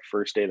experience that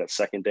first day, that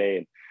second day.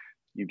 And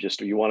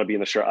you want to be in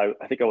the shark.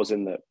 I think I was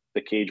in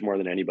the cage more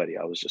than anybody.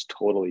 I was just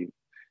totally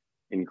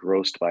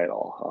engrossed by it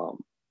all.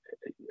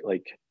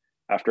 Like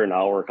after an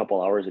hour, a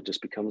couple hours, it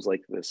just becomes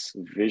like this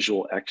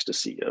visual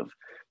ecstasy of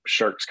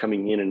sharks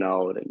coming in and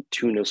out and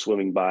tuna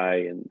swimming by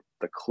and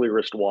the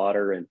clearest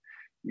water. And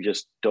you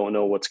just don't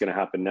know what's going to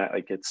happen next.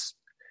 Like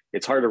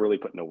it's hard to really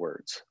put into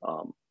words,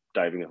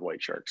 diving with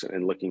white sharks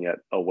and looking at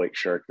a white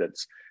shark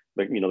that's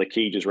like, the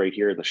cage is right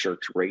here and the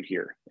shark's right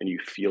here, and you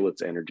feel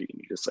its energy,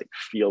 and you just like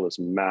feel this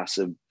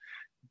massive,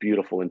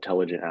 beautiful,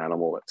 intelligent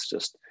animal. It's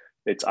just,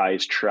 its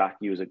eyes track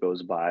you as it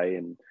goes by.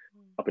 And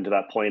up until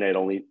that point, I'd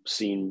only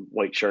seen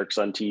white sharks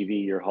on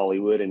TV or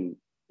Hollywood, and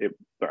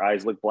their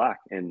eyes look black.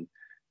 And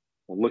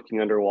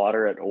looking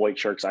underwater at a white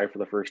shark's eye for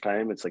the first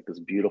time, it's like this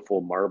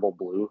beautiful marble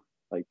blue.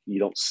 Like I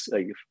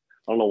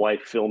don't know why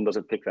film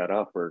doesn't pick that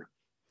up. Or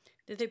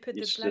did they put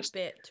the black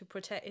bit to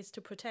protect? It's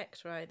to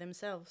protect, right,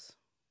 themselves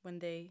when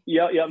they.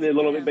 Yeah, a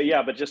little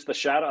bit, but just the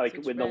shadow.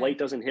 Like when the light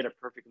doesn't hit it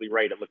perfectly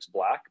right, it looks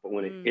black. But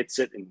when it hits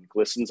it and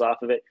glistens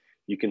off of it,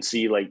 you can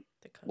see like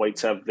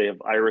whites have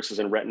irises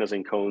and retinas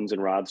and cones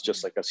and rods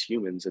just like us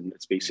humans, and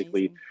it's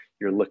basically amazing.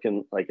 You're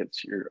looking like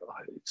it's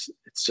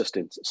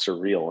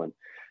surreal, and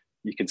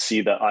you can see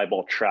the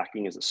eyeball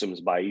tracking as it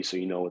swims by you, so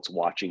it's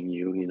watching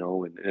you,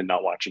 and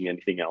not watching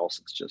anything else.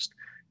 It's just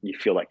you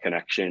feel that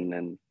connection,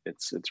 and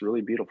it's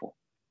really beautiful.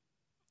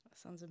 That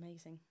sounds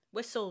amazing.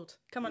 We're sold.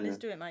 Come on, let's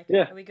do it, Mike.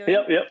 Yeah. Are we going?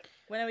 Yep.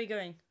 When are we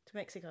going to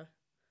Mexico?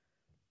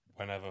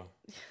 Whenever.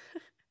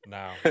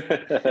 Now.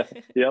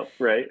 Yep.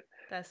 Right.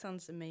 That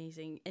sounds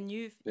amazing. And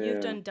you've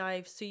done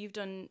dives. So you've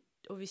done,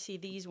 obviously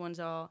these ones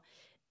are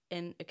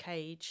in a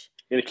cage.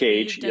 In a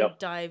cage. You've done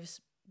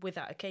dives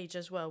without a cage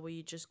as well, where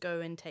you just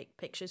go and take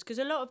pictures. Because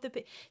a lot of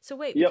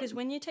because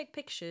when you take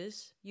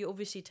pictures, you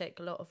obviously take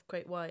a lot of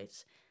great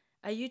whites.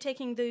 Are you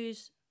taking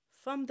those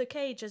from the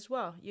cage as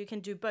well? You can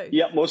do both.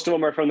 Yeah, most of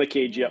them are from the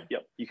cage. Yep.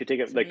 You can take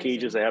it. The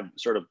cages, they have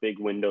sort of big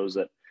windows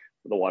that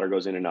the water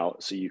goes in and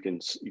out, so you can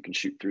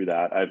shoot through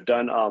that. I've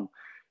done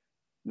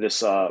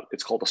this.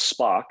 It's called a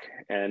Spock,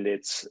 and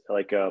it's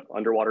like a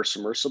underwater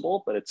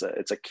submersible, but it's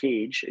a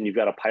cage, and you've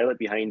got a pilot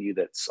behind you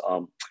that's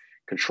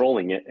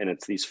controlling it, and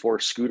it's these 4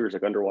 scooters,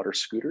 like underwater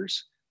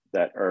scooters,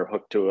 that are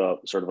hooked to a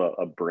sort of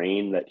a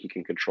brain that he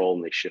can control,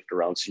 and they shift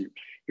around. So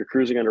you're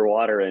cruising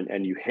underwater,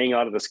 and you hang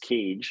out of this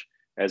cage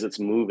as it's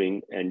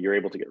moving, and you're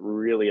able to get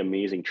really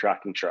amazing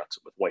tracking shots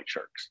with white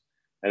sharks.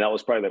 And that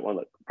was probably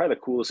the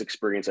coolest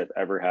experience I've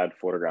ever had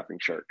photographing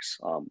sharks.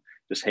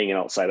 Just hanging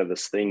outside of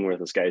this thing where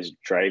this guy's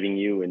driving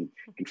you, and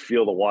you can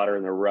feel the water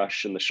and the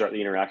rush, and the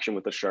interaction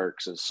with the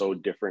sharks is so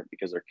different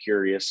because they're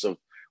curious of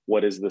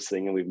what is this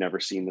thing, and we've never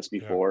seen this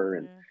before,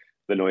 and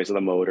the noise of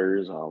the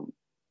motors.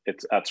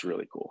 That's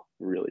really cool.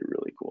 Really,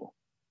 really cool.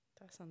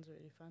 That sounds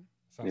really fun.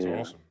 Sounds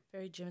awesome.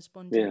 Very James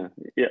Bond.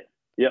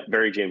 Yeah,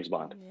 very James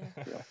Bond.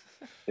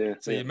 Yeah.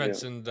 So you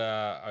mentioned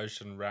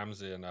Ocean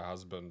Ramsey and her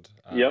husband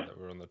that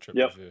were on the trip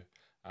with you.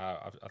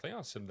 I think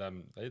I've seen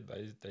them.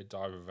 They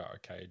dive without a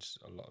cage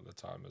a lot of the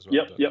time as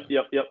well. Yep.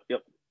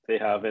 They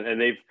have, and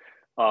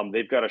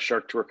they've got a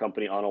shark tour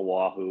company on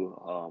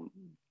Oahu.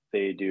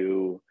 They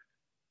do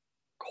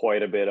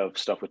quite a bit of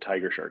stuff with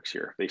tiger sharks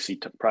here. They see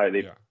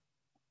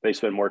they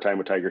spend more time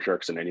with tiger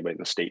sharks than anybody in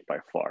the state by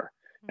far.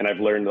 And I've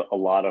learned a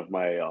lot of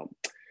my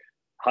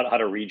how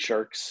to read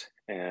sharks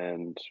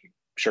and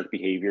shark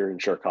behavior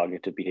and shark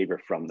cognitive behavior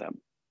from them.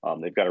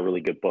 They've got a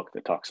really good book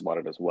that talks about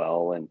it as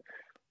well. And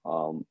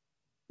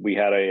we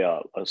had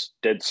a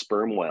dead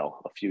sperm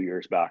whale a few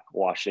years back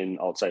washing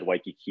outside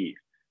Waikiki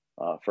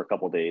for a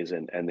couple of days,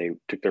 and they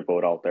took their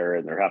boat out there,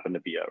 and there happened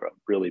to be a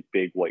really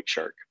big white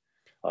shark,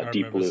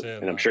 deep blue.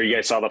 And I'm sure you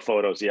guys saw the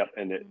photos. Yep.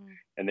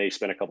 And they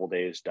spent a couple of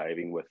days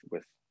diving with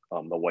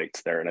the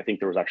whites there. And I think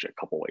there was actually a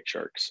couple white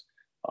sharks.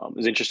 It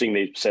was interesting.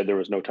 They said there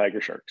was no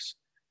tiger sharks.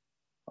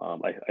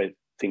 I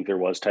think there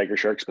was tiger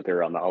sharks, but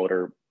they're on the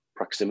outer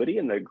proximity,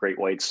 and the great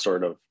whites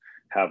sort of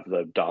have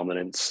the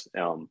dominance.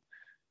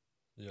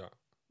 Yeah.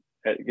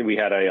 We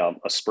had a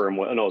sperm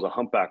whale. No, it was a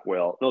humpback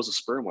whale. No, it was a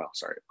sperm whale.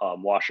 Sorry,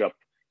 wash up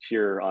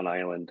here on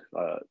island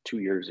 2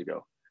 years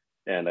ago,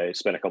 and I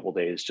spent a couple of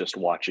days just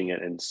watching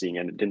it and seeing,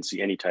 and didn't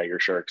see any tiger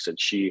sharks. And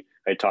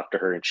I talked to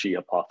her, and she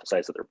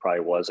hypothesized that there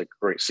probably was a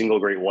single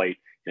great white,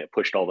 and it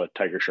pushed all the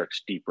tiger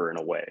sharks deeper and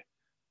away.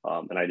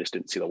 And I just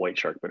didn't see the white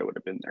shark, but it would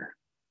have been there.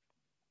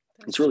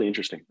 It's really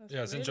interesting.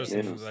 Yeah, it's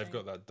interesting that they've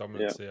got that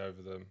dominancy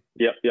over them.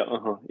 Yep.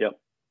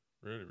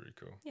 Really, really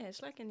cool. Yeah,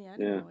 it's like any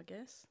animal, I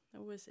guess.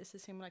 It's the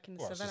same like in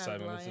the savannah. It's the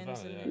same lions in the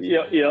savannah, and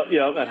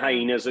Yeah. And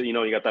hyenas, you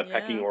know, you got that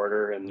pecking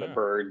order, and the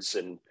birds,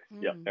 and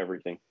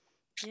everything.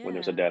 Yeah. When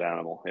there's a dead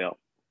animal, I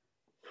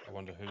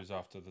wonder who's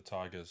after the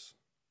tigers.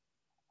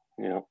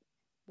 Yeah.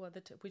 Well,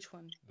 which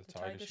one? The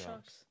tiger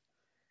sharks.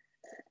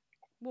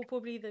 Well,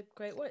 probably the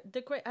great. What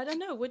the great? I don't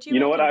know. What do you? You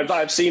know what?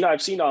 I've seen.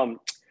 I've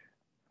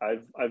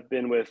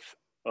been with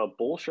a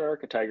bull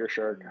shark, a tiger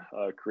shark,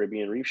 a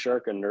Caribbean reef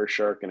shark, a nurse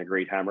shark, and a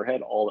great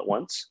hammerhead all at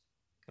once.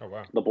 Oh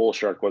wow! The bull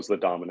shark was the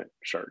dominant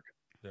shark.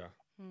 Yeah.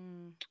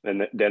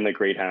 And then the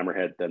great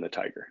hammerhead, then the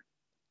tiger.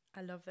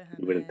 I love the hammerhead.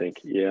 You wouldn't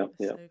think. Yeah.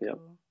 Cool.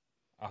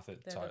 I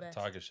think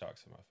tiger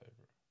sharks are my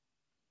favorite.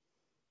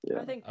 Yeah.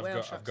 I think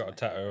I've got a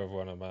tattoo of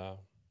one of my arm.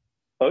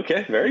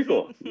 Okay, very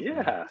cool.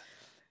 Yeah.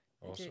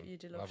 Awesome. You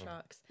do love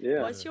sharks.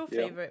 Yeah. What's your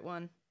favorite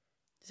one?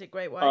 Is it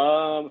great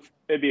white?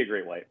 It'd be a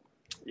great white.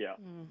 Yeah.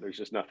 There's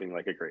just nothing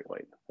like a great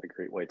white. A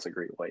great white's a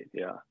great white.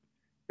 Yeah.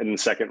 And then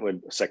second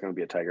would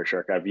be a tiger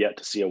shark. I've yet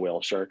to see a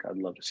whale shark. I'd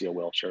love to see a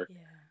whale shark.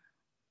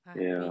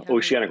 Yeah.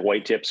 Oceanic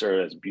white tips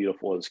are as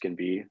beautiful as can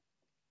be.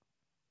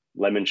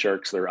 Lemon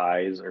sharks, their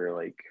eyes are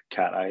like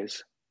cat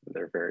eyes.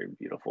 They're very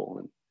beautiful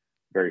and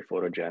very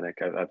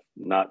photogenic. I've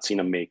not seen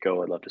a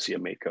mako. I'd love to see a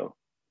mako.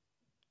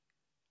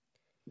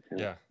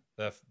 Yeah,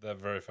 they're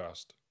very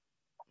fast.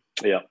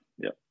 Yeah,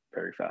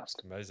 very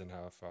fast. Amazing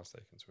how fast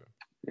they can swim.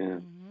 Yeah.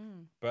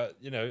 But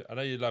you know, I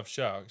know you love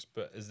sharks,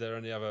 but is there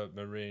any other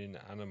marine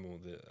animal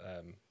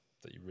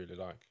that you really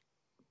like?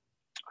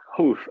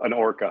 An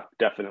orca,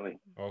 definitely.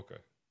 Okay.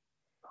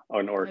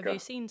 An orca. Have you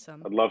seen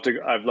some? I'd love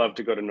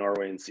to go to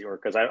Norway and see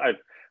orcas.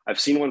 I've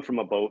seen one from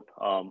a boat,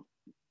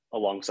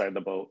 alongside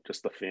the boat,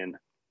 just the fin,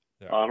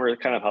 or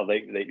kind of how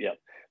they.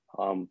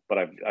 But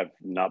I've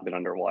not been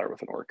underwater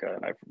with an orca,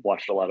 and I've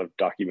watched a lot of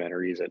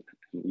documentaries and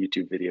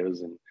YouTube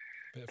videos, and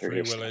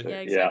Free Willy.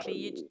 Yeah, exactly.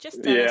 You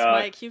just tell us,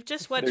 Mike. You've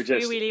just watched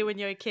Free Willy when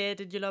you're a kid,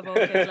 and you love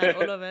orcas like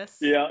all of us.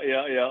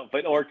 Yeah.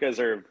 But orcas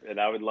and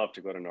I would love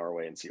to go to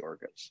Norway and see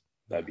orcas.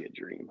 That'd be a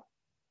dream.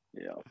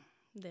 Yeah.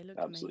 They look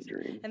absolute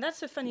amazing. Dream. And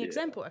that's a funny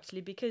example,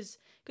 actually, because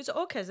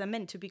orcas are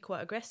meant to be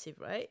quite aggressive,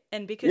 right?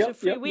 And because of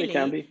Free Willy,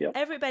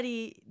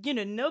 everybody,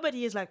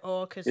 nobody is like,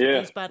 orcas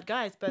are these bad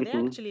guys, but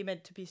they're actually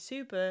meant to be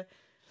super,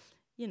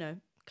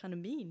 kind of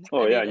mean.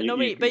 Oh,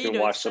 you can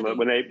watch some of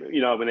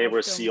when they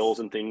were seals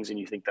and things, and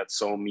you think that's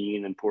so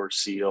mean and poor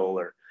seal,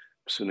 or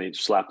when they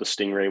slap the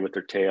stingray with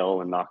their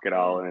tail and knock it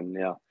out, and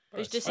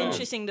it's just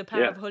interesting, the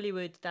power of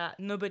Hollywood, that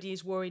nobody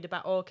is worried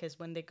about orcas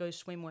when they go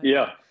swim with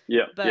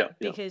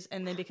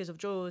because of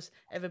Jaws,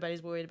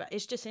 everybody's worried about.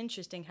 It's just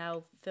interesting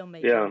how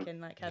filmmaking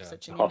can have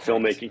such an impact.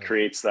 Filmmaking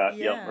creates that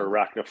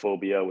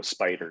arachnophobia with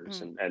spiders,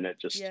 and it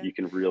just you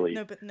can really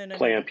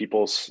play on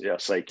people's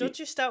psyche. Don't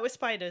you start with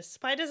spiders?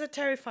 Spiders are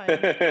terrifying.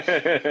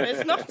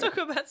 Let's not talk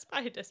about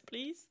spiders,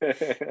 please.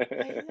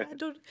 I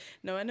don't.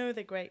 No, I know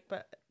they're great,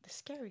 but they're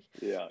scary.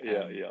 Yeah.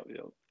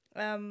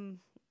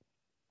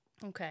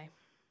 Okay.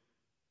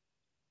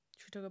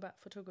 Should we talk about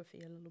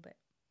photography a little bit?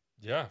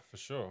 Yeah, for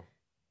sure.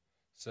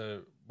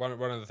 So one of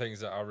the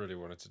things that I really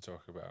wanted to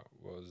talk about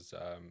was,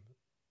 I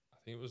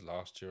think it was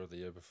last year or the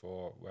year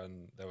before,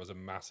 when there was a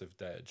massive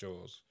day at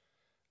Jaws,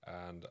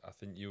 and I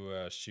think you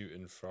were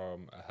shooting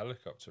from a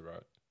helicopter,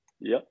 right?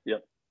 Yep.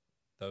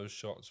 Those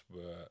shots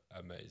were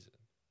amazing.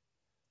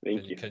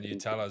 Thank you. Can you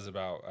tell us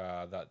about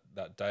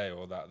that day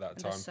or that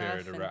time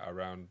period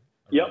around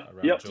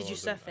Jaws? Did you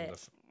surf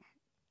it?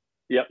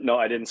 Yep. No,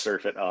 I didn't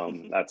surf it.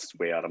 That's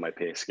way out of my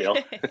pay scale.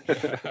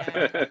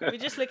 We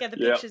just look at the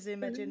pictures,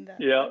 imagine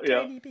that.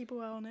 Tiny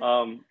people are on it.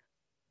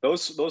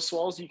 Those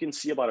swells you can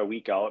see about a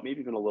week out,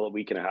 maybe even a little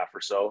week and a half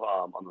or so,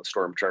 on the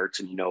storm charts,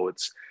 and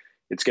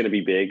it's going to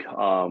be big.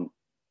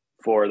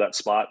 For that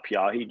spot,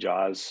 Piahi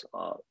Jaws,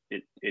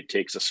 it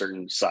takes a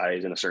certain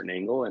size and a certain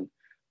angle, and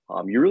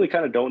you really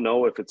kind of don't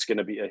know if it's going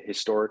to be a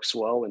historic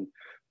swell and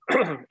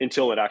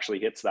until it actually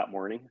hits that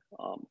morning.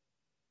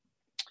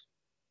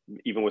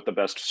 Even with the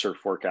best surf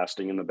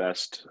forecasting and the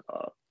best,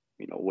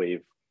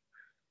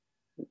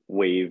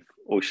 wave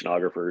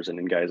oceanographers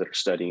and guys that are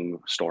studying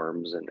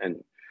storms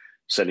and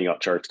sending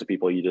out charts to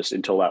people, you just,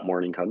 until that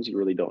morning comes, you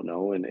really don't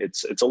know. And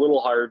it's a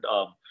little hard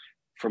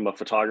from a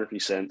photography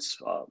sense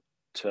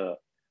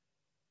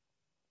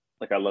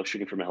I love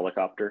shooting from a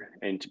helicopter,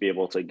 and to be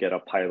able to get a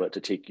pilot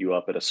to take you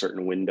up at a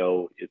certain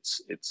window,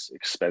 it's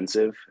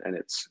expensive and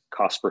it's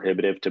cost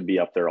prohibitive to be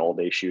up there all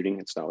day shooting.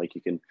 It's not like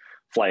you can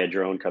fly a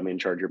drone, come in,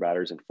 charge your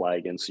batteries, and fly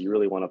again. So you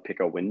really want to pick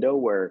a window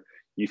where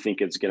you think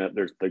there's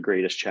the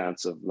greatest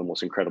chance of the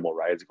most incredible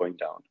rides going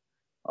down.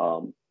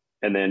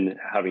 and then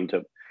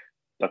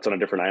that's on a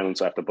different island.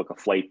 So I have to book a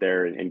flight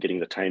there, and getting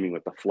the timing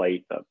with the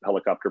flight, the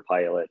helicopter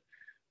pilot.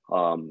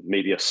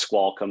 Maybe a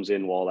squall comes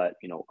in while that,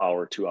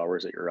 hour, 2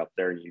 hours that you're up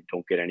there and you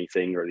don't get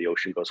anything, or the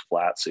ocean goes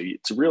flat. So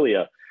it's really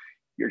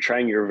you're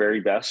trying your very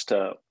best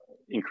to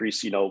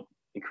increase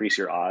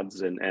your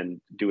odds,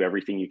 and do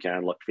everything you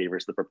can. Luck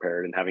favors the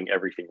prepared, and having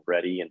everything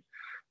ready. And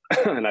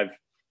and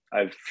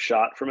I've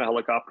shot from a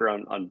helicopter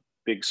on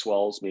big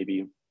swells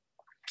maybe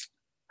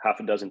half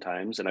a dozen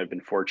times, and I've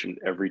been fortunate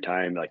every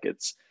time. Like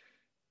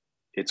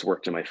it's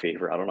worked in my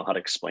favor. I don't know how to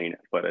explain it,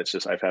 but it's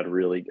just, I've had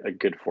really a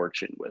good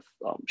fortune with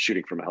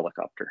shooting from a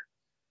helicopter.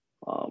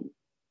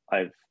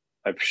 I've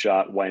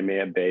shot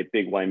Waimea Bay,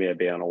 big Waimea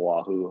Bay on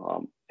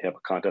Oahu. They have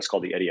a contest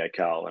called the Eddie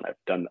Aikau,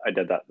 and I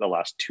did that the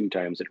last 2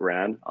 times it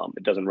ran.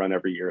 It doesn't run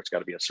every year. It's got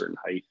to be a certain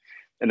height.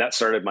 And that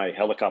started my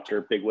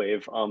helicopter big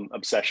wave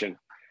obsession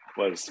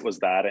was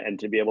that. And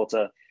to be able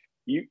to,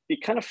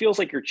 it kind of feels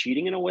like you're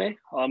cheating in a way,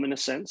 in a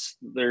sense.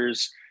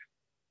 There's,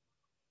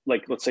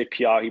 like, let's say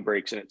Piahi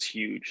breaks and it's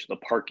huge. The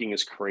parking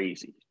is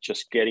crazy.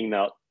 Just getting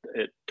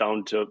it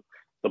down to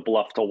the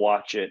bluff to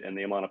watch it, and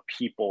the amount of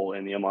people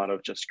and the amount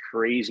of just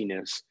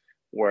craziness,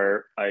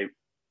 where I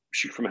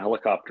shoot from a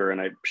helicopter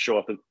and I show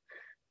up at,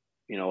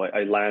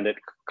 I land at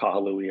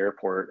Kahului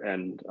Airport,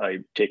 and I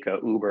take a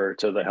Uber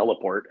to the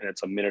heliport, and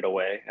it's a minute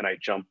away, and I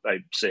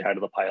say hi to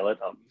the pilot.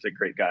 He's a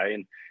great guy,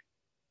 and,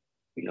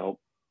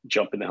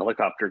 jump in the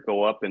helicopter,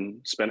 go up and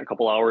spend a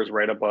couple hours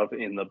right above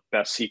in the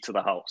best seats of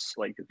the house,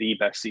 like the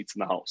best seats in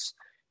the house.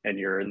 And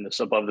you're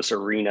above this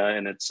arena,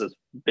 and it's as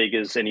big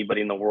as anybody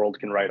in the world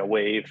can ride a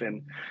wave.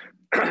 And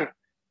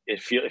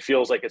it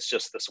feels like it's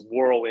just this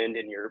whirlwind,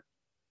 and you're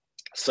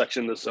such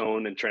in the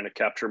zone and trying to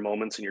capture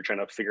moments, and you're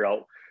trying to figure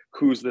out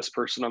who's this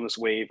person on this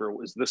wave,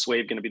 or is this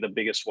wave going to be the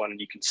biggest one? And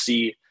you can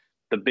see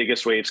the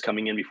biggest waves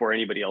coming in before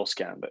anybody else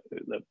can. But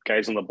the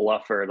guys on the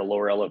bluff are at a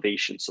lower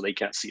elevation, so they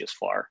can't see as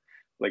far.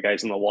 The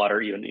guys in the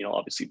water, even,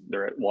 obviously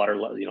they're at water,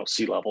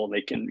 sea level, and they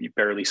can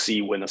barely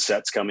see when a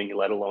set's coming,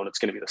 let alone it's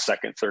going to be the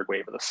second, third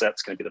wave of the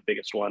set's going to be the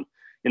biggest one.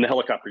 In the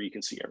helicopter, you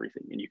can see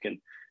everything, and you can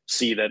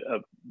see that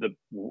the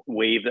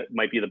wave that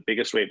might be the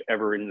biggest wave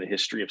ever in the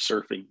history of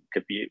surfing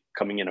could be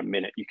coming in a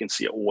minute. You can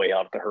see it way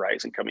out at the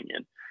horizon coming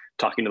in,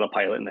 talking to the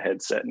pilot in the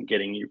headset and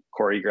getting you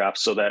choreographed,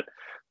 so that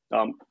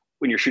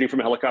when you're shooting from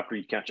a helicopter,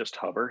 you can't just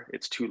hover.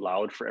 It's too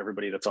loud for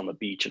everybody that's on the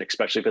beach, and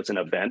especially if it's an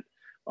event.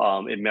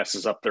 It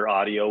messes up their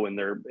audio, and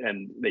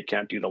they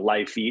can't do the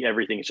live feed.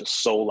 Everything is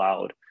just so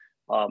loud.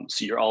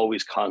 So you're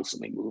always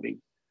constantly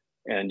moving,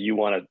 and you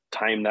want to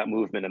time that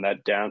movement and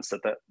that dance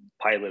that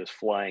pilot is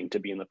flying to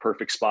be in the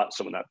perfect spot.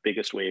 So when that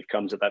biggest wave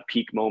comes at that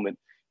peak moment,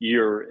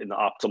 you're in the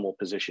optimal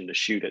position to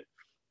shoot it.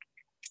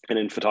 And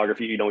in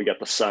photography, you got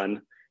the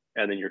sun,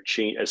 and then you're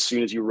as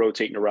soon as you're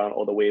rotating around,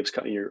 all the waves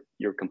come,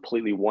 you're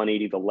completely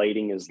 180. The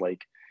lighting is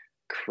like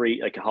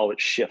how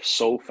it shifts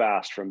so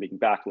fast from being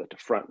backlit to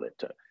frontlit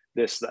to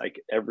this, like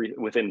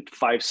within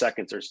 5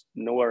 seconds. There's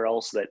nowhere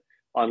else that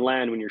on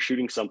land, when you're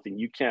shooting something,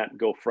 you can't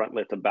go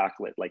frontlit to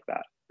backlit like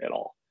that at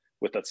all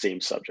with that same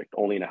subject,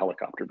 only in a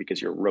helicopter,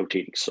 because you're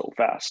rotating so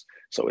fast.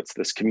 So it's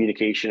this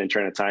communication and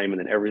trying to time, and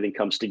then everything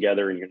comes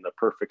together, and you're in the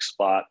perfect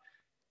spot,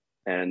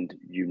 and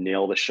you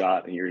nail the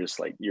shot, and you're just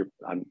like, you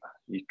kind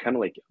of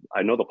like,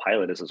 I know the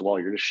pilot is as well.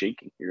 You're just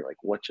shaking. You're like,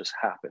 what just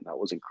happened? That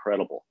was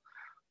incredible.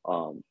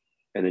 And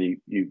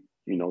then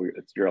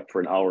you're up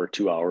for an hour,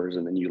 2 hours,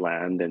 and then you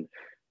land and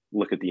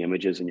look at the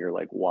images, and you're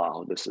like,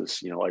 wow, this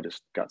is, I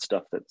just got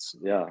stuff that's,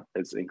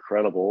 it's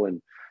incredible.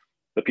 And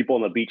the people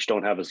on the beach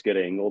don't have as good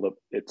angle.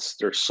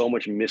 There's so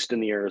much mist in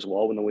the air as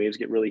well when the waves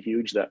get really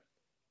huge, that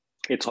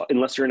it's,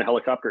 unless you're in a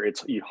helicopter,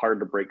 it's hard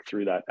to break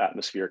through that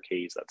atmospheric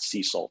haze, that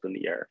sea salt in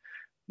the air.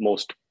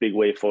 Most big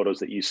wave photos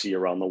that you see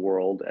around the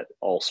world at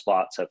all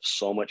spots have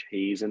so much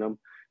haze in them,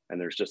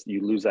 and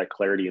you lose that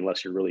clarity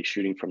unless you're really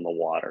shooting from the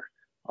water.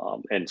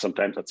 And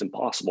sometimes that's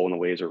impossible when the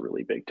waves are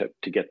really big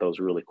to get those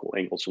really cool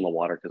angles from the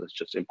water, because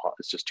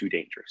it's just too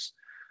dangerous.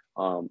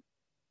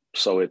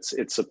 So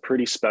it's a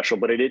pretty special,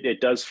 but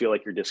it does feel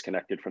like you're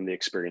disconnected from the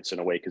experience in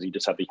a way, because you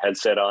just have the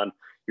headset on.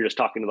 You're just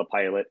talking to the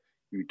pilot.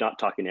 You're not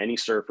talking to any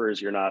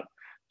surfers. You're not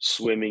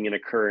swimming in a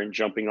current,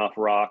 jumping off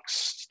rocks,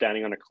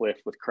 standing on a cliff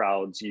with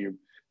crowds. You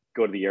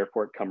go to the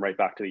airport, come right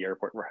back to the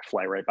airport,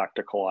 fly right back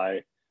to Kauai,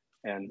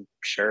 and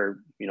share,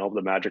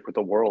 the magic with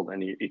the world.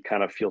 And it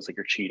kind of feels like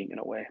you're cheating in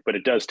a way, but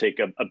it does take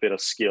a bit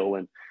of skill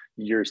and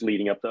years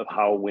leading up to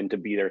when to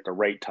be there at the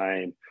right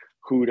time,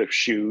 who to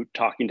shoot,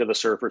 talking to the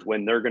surfers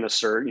when they're going to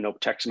surf,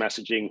 text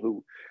messaging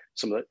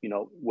some of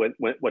the,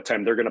 what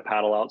time they're going to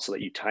paddle out, so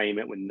that you time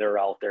it when they're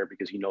out there,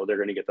 because they're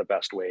going to get the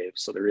best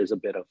waves. So there is a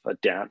bit of a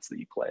dance that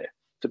you play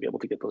to be able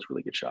to get those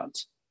really good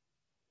shots.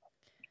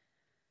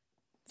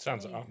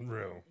 Sounds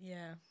unreal.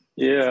 Yeah.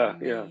 Yeah.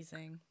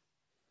 Amazing.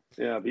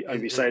 Yeah.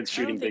 Besides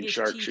shooting big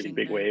sharks, shooting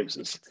big waves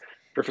is,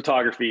 for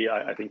photography,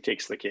 I think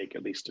takes the cake,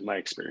 at least in my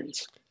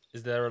experience.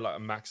 Is there a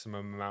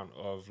maximum amount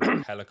of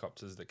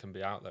helicopters that can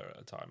be out there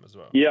at a time as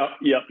well? Yep.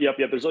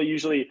 There's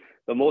usually,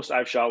 the most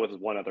I've shot with is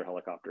one other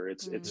helicopter.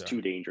 It's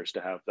too dangerous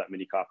to have that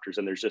many copters,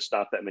 and there's just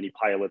not that many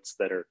pilots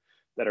that are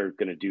that are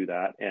going to do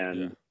that.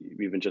 And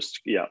even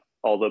just,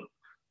 all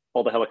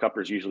the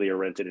helicopters usually are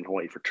rented in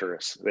Hawaii for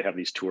tourists. They have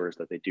these tours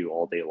that they do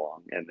all day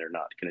long, and they're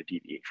not going to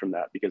deviate from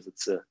that because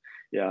it's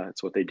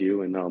what they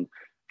do. And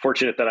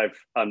fortunate that I've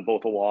on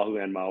both Oahu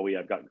and Maui,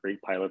 I've got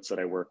great pilots that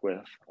I work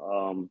with.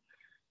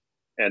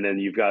 And then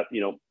you've got,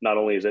 not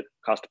only is it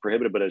cost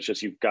prohibitive, but it's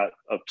just, you've got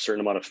a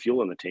certain amount of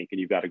fuel in the tank and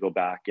you've got to go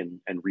back and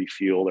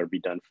refuel or be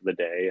done for the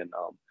day. And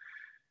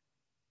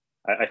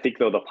I think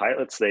though the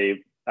pilots, they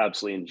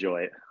absolutely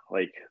enjoy it.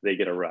 Like they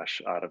get a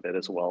rush out of it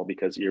as well,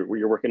 because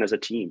you're working as a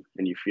team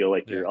and you feel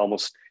like you're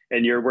almost,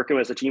 and you're working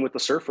as a team with the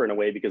surfer in a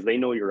way, because they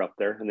know you're up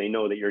there and they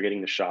know that you're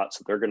getting the shot.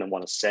 So they're going to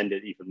want to send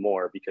it even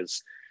more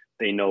because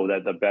they know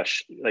that the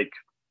best,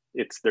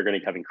 they're going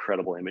to have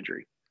incredible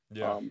imagery.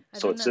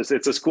 So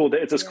it's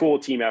a cool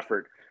team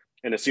effort.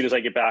 And as soon as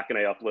I get back and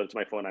I upload it to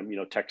my phone, I'm,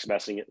 text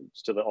messaging it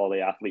to all the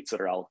athletes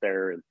that are out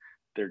there, and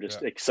they're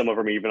just like, some of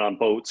them are even on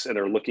boats and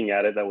they're looking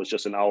at it that was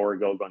just an hour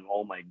ago going,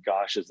 oh my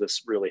gosh, is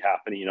this really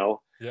happening?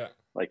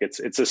 Like it's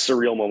a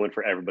surreal moment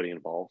for everybody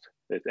involved,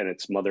 and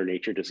it's Mother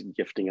Nature just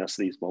gifting us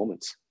these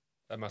moments.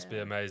 That must be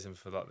amazing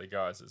for the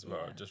guys as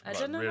well. Just I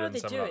don't know reeling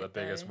some of the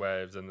biggest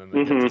waves, and then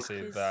they get to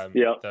see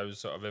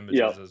those sort of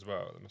images as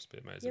well. That must be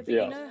amazing. Yeah, but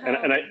you know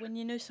how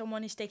when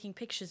someone is taking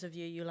pictures of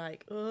you, you're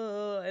like,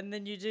 oh, and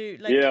then you do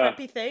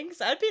crappy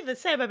things. I'd be the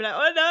same. I'd be like,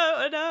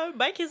 oh no,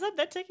 Mike is up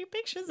there taking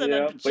pictures, and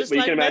I'm just but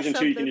you can imagine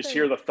too. You can just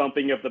hear the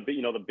thumping of the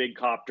big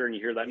copter, and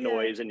you hear that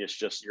noise, and it's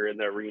just you're in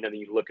the arena, and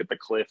you look at the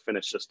cliff, and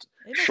it's just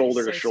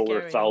shoulder to shoulder,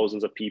 scary.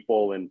 Thousands of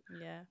people and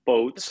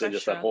boats, and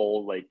just that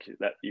whole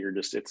that you're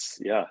just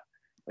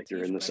like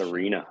you're in this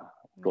arena,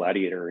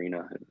 gladiator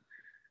arena.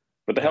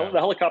 But the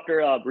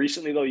helicopter,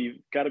 recently though, you've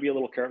got to be a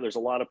little careful. There's a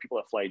lot of people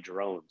that fly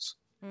drones,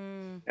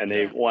 and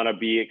they want to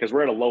be, because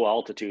we're at a low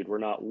altitude. We're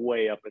not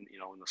way up in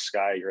the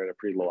sky. You're at a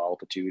pretty low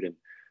altitude,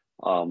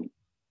 and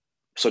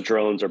so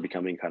drones are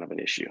becoming kind of an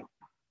issue.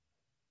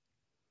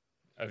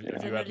 Have you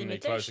had any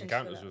close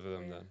encounters with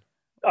them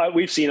then?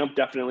 We've seen them,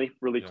 definitely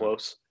really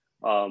close.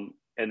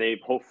 And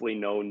they've hopefully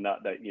known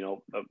that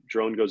a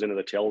drone goes into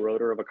the tail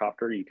rotor of a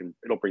copter,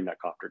 it'll bring that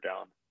copter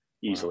down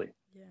easily.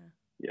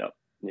 Wow.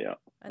 Yeah.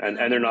 And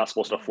they're not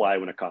supposed to fly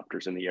when a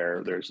copter's in the air.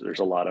 Okay. There's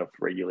a lot of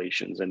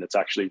regulations, and it's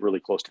actually really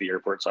close to the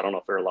airport, so I don't know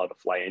if they're allowed to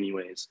fly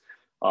anyways.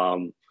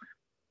 And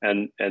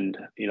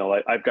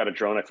I've got a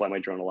drone. I fly my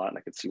drone a lot, and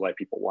I can see why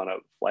people want to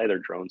fly their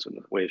drones when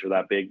the waves are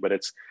that big. But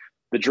it's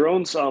the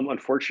drones.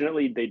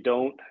 Unfortunately, they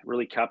don't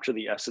really capture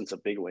the essence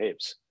of big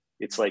waves.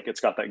 It's like it's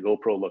got that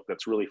GoPro look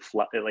that's really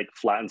flat. It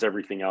flattens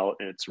everything out,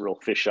 and it's real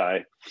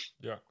fisheye.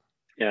 Yeah.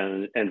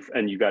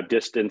 And you got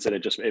distance, and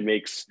it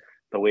makes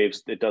the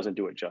waves. It doesn't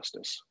do it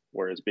justice.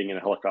 Whereas being in a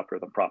helicopter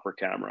with a proper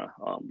camera,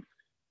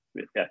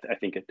 I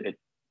think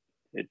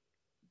it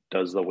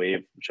does the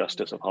wave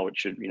justice of how it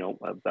should.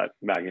 Of that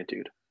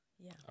magnitude.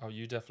 Yeah. Oh,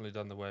 you definitely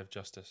done the wave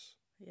justice.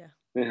 Yeah.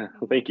 Yeah.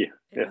 Well, thank you.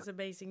 It was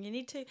amazing. You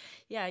need to,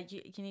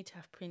 you need to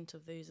have print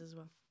of those as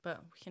well. But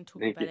we can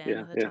talk about it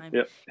another time.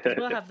 Because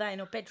we'll have that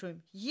in our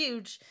bedroom.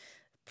 Huge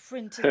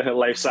printed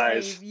life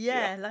size.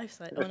 Life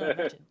size. Oh no,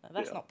 imagine.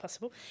 That's not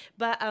possible.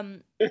 But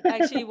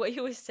actually, what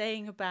you were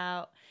saying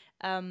about,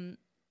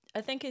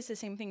 I think it's the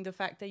same thing. The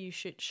fact that you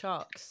shoot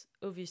sharks,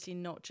 obviously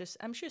not just.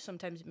 I'm sure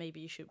sometimes maybe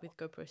you shoot with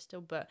GoPro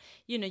still, but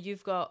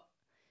you've got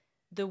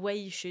the way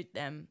you shoot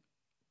them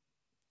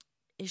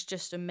is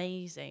just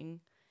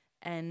amazing.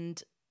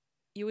 And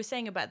you were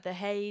saying about the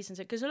haze and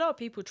so, because a lot of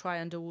people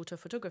try underwater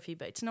photography,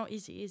 but it's not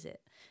easy, is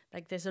it?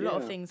 Like there's a lot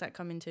of things that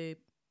come into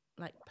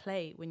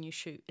play when you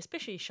shoot,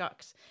 especially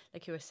sharks,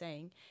 like you were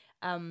saying.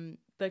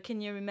 But can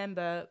you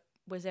remember,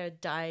 was there a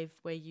dive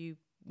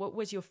what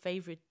was your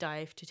favorite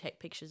dive to take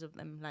pictures of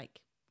them? Like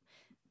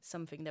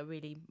something that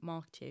really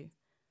marked you?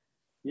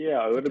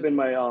 Yeah, it would have been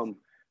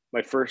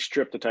my first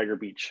trip to Tiger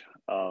Beach.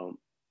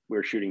 We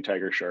were shooting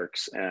tiger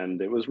sharks,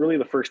 and it was really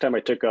the first time I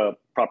took a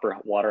proper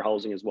water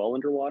housing as well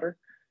underwater.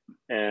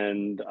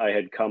 And I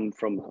had come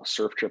from a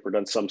surf trip or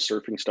done some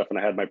surfing stuff, and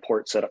I had my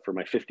port set up for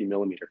my 50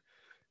 millimeter.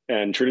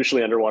 And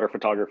traditionally underwater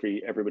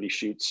photography, everybody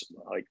shoots,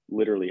 like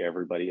literally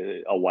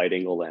everybody, a wide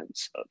angle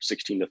lens of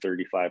 16 to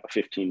 35, a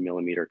 15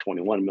 millimeter,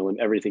 21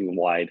 millimeter, everything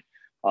wide.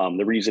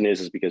 The reason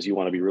is because you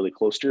want to be really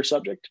close to your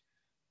subject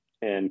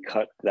and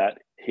cut that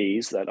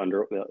haze, that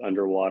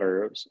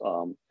underwater.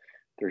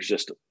 There's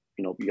just,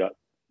 you got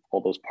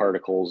all those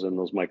particles and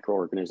those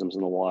microorganisms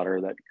in the water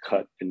that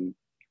cut and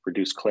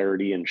reduce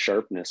clarity and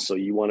sharpness. So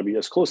you want to be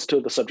as close to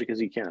the subject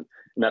as you can. And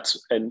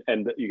that's, and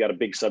you got a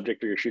big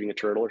subject, or you're shooting a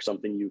turtle or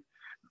something, you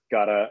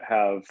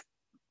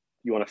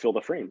want to fill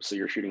the frame. So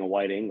you're shooting a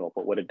wide angle,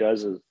 but what it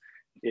does is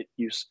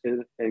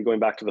and going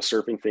back to the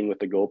surfing thing with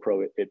the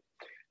GoPro, it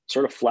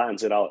sort of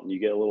flattens it out and you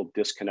get a little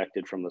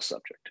disconnected from the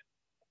subject.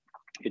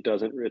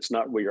 It's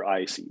not what your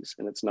eye sees.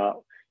 And it's not,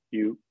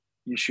 you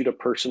shoot a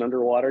person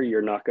underwater,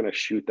 you're not going to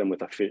shoot them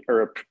with a fish,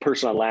 or a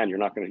person on land, you're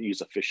not going to use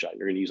a fisheye,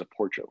 you're going to use a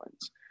portrait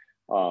lens.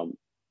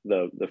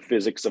 The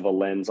physics of a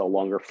lens, a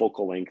longer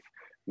focal length,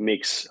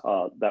 makes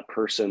that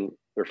person,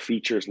 their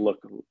features look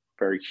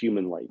very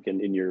human-like, and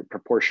in your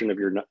proportion of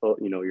your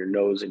your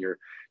nose and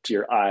to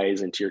your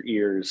eyes and to your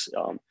ears.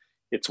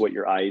 It's what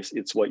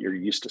you're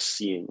used to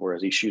seeing.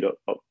 Whereas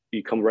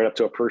you come right up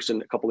to a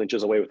person a couple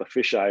inches away with a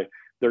fisheye,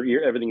 their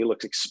ear, everything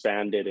looks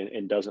expanded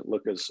and doesn't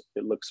look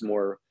it looks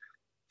more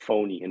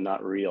phony and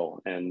not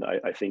real. And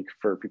I think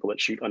for people that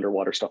shoot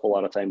underwater stuff, a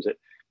lot of times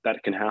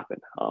that can happen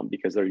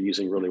because they're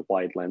using really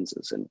wide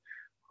lenses. And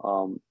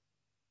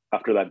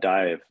after that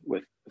dive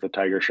with the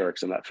tiger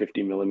sharks and that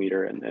 50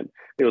 millimeter, and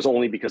it was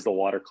only because the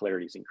water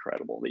clarity is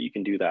incredible that you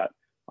can do that.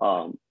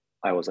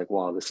 I was like,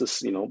 wow, this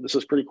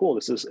is pretty cool.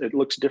 It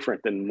looks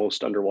different than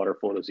most underwater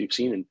photos you've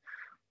seen. And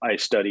I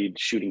studied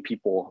shooting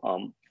people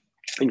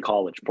in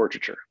college,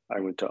 portraiture. I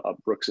went to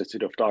Brooks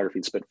Institute of Photography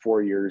and spent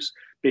 4 years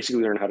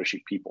basically learning how to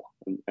shoot people.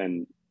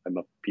 And I'm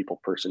a people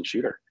person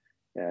shooter.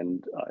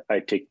 And I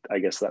take, I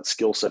guess, that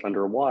skill set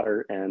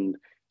underwater and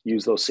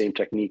use those same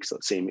techniques,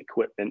 that same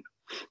equipment.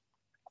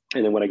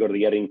 And then when I go to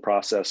the editing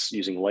process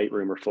using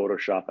Lightroom or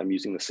Photoshop, I'm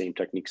using the same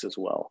techniques as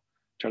well.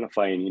 Trying to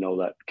find,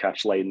 that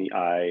catch light in the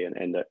eye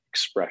and that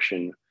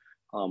expression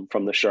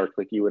from the shark,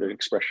 like you would an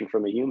expression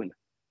from a human.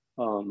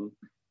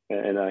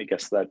 And I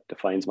guess that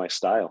defines my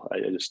style.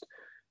 It's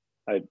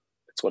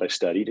what I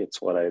studied.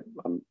 It's what I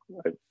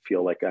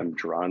feel like I'm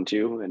drawn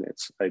to, and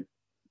it's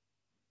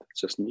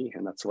just me,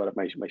 and that's what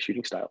my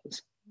shooting style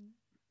is.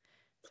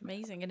 It's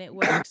amazing, and it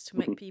works to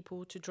make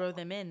people, to draw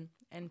them in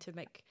and to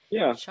make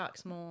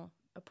sharks more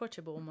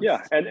approachable almost.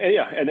 And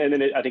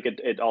then I think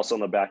it also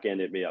on the back end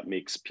it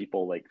makes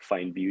people like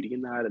find beauty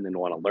in that and then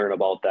want to learn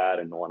about that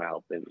and want to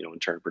help them in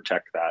turn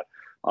protect that.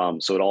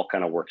 So it all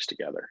kind of works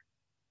together.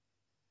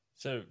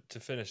 So to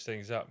finish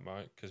things up,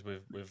 Mike, because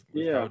we've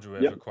held you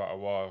here for quite a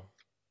while,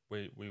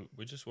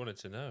 we just wanted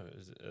to know: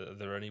 are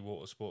there any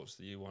water sports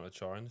that you want to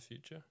try in the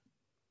future?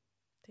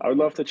 I would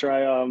love to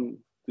try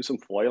do some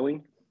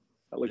foiling.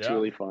 That looks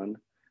really fun.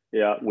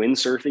 Yeah,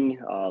 windsurfing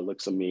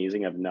looks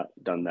amazing. I've not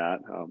done that.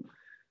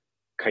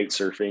 Kite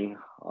surfing,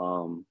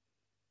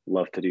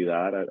 love to do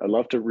that. I'd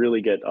love to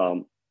really get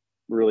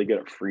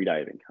at free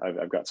diving.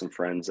 I've got some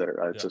friends that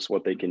are just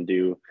what they can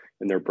do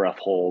in their breath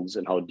holds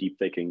and how deep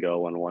they can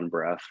go on one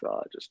breath.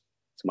 Just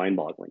it's mind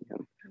boggling.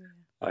 And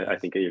I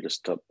think you're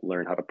just to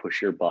learn how to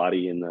push your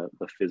body and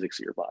the physics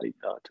of your body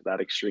to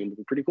that extreme would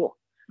be pretty cool.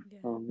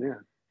 A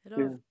lot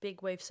of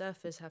big wave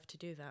surfers have to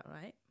do that,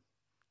 right?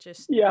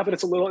 But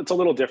it's a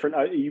little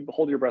different. You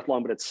hold your breath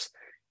long, but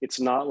it's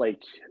not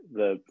like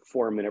the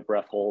 4-minute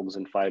breath holds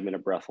and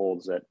 5-minute breath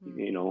holds that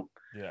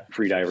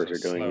free divers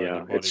are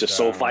doing. It's just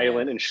so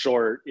violent and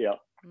short.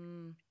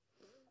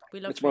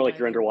 It's more like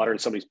you're underwater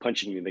and somebody's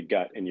punching you in the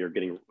gut and you're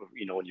getting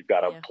and you've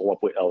got to pull up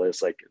with all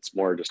this. Like it's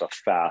more just a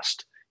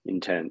fast,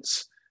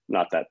 intense,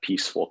 not that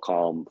peaceful,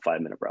 calm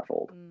 5-minute breath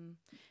hold.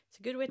 It's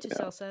a good way to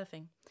sell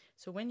surfing.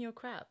 So when you're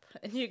crap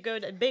and you go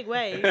to big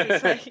waves,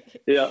 it's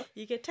like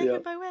you get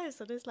taken by waves.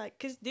 So it's like,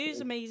 because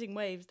these amazing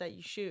waves that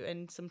you shoot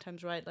and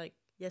sometimes ride like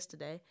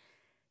yesterday,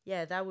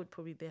 that would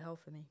probably be hell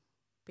for me,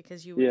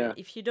 because you would,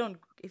 if you don't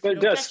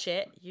catch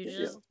it, you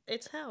just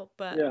it's hell.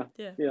 But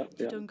you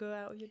don't go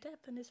out of your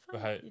depth and it's fun.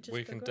 But hey,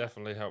 we can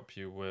definitely help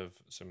you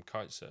with some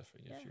kite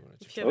surfing if you wanted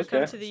to. If you ever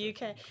come to the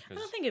UK, I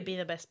don't think it'd be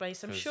the best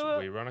place. I'm sure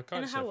we run a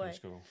kite surfing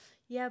school.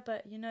 Yeah,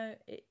 but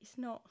it's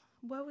not.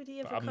 Why would he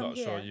ever come here? I'm not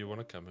sure you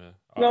want to come here.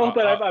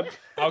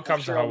 I'll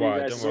come to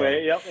Hawaii. Don't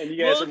worry. And you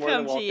guys are more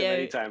than welcome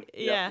anytime.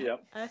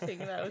 I think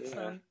that would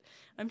sound.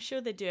 I'm sure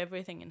they do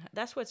everything, and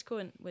that's what's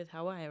cool with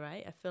Hawaii,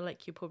 right? I feel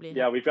like you probably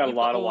we've got a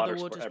lot of water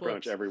sports. Pretty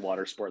much every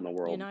water sport in the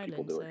world.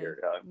 People do it here.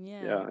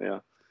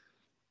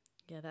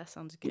 Yeah, that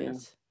sounds good.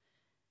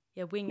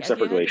 Wing. Except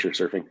for glacier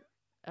surfing.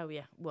 Oh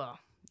yeah, well.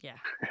 Yeah.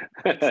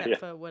 Except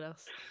for what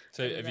else?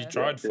 So have you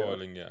tried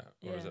foiling yet?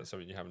 Or is that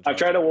something you haven't tried? I've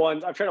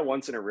tried it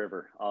once in a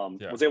river.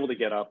 Was able to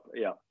get up.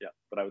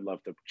 But I would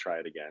love to try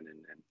it again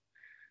and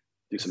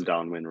do some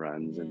downwind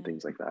runs and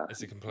things like that.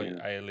 It's a complete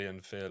alien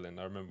feeling.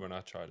 I remember when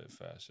I tried it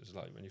first. It's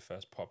like when you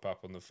first pop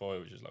up on the foil,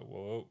 which is like,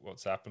 whoa,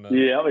 what's happening?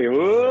 Yeah, it's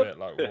a bit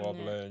like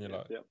wobbling. You're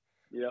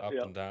like, up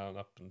and down,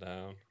 up and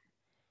down.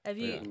 Have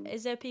you?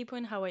 Is there people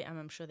in Hawaii?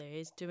 I'm sure there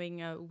is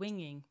doing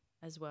winging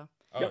as well.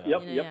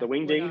 Yep. The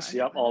wingdings.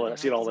 I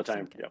see it all the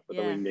time. The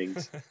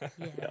wingdings.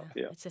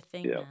 It's a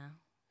thing now.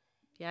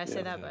 Yeah, I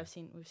say that, but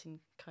we've seen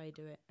Kai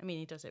do it. I mean,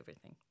 he does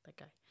everything, that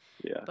guy.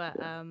 Yeah. But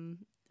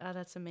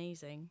that's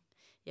amazing.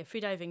 Yeah,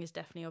 freediving is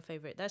definitely your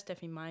favorite. That's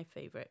definitely my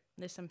favorite.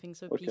 There's something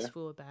so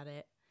peaceful about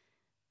it.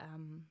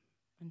 And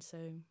so,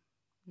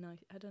 no,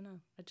 I don't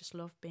know. I just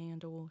love being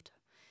underwater.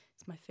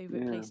 It's my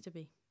favorite place to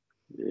be.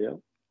 Yeah,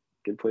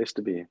 good place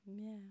to be.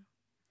 Yeah.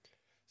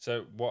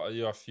 So, what are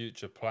your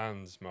future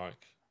plans,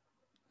 Mike?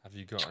 Have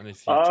you got any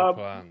future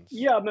plans?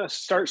 Yeah, I'm gonna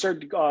start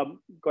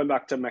going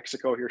back to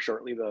Mexico here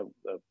shortly. The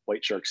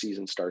white shark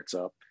season starts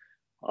up.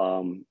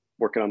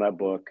 Working on that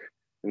book,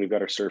 and we've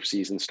got our surf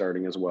season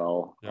starting as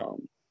well.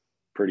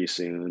 Pretty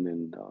soon,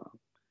 and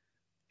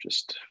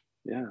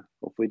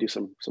hopefully do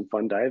some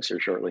fun dives here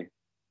shortly.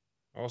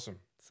 Awesome.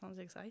 Sounds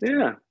exciting.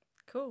 Yeah.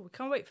 Cool. We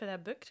can't wait for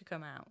that book to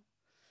come out.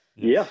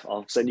 Yeah,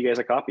 I'll send you guys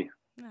a copy.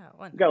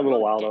 We've got a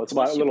little while get- though. It's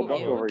about a little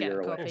we'll over a get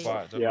year a away. copy. We'll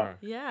buy it, don't Yeah. worry.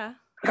 Yeah.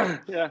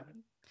 Yeah.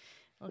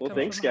 I'll Well, come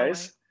thanks, from Hawaii.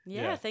 guys.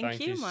 Yeah, thank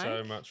you, Mike.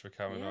 so much for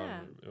coming Yeah.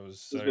 on. It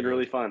was so It's been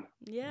really fun.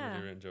 Yeah,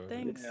 Really enjoyed it.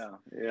 thanks.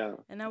 Yeah.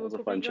 And now It we'll was a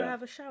probably fun go chat.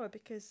 have a shower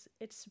because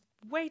it's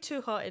way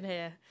too hot in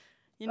here.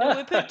 You know,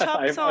 we put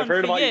tops on I've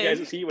heard for about you guys'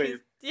 'cause- heat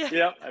wave. Yeah.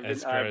 Yeah,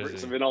 It's I've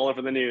crazy. been all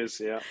over the news.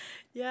 Yeah.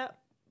 Yeah.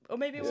 Or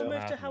maybe we'll Yeah. move to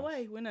Madness.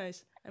 Hawaii. Who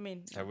knows? I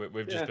mean, Yeah,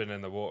 we've just been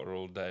in the water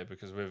all day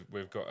because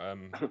we've got a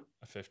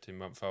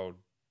 15-month-old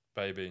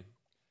baby.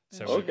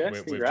 So Okay, we've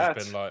just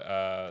congrats. been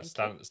like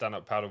stand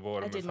up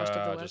paddleboarding did with most of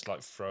the her, work. just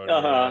like throwing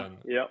Uh her huh.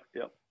 in. Yep.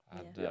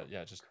 And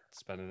Yeah. just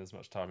spending as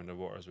much time in the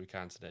water as we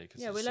can today.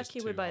 Cause yeah, it's we're just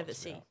lucky we're too by hot the to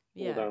be sea. out.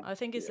 Yeah, done. I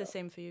think it's Yeah. the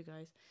same for you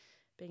guys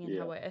being in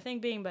Yeah. Hawaii. I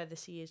think being by the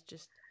sea is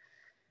just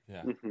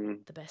Yeah. hmm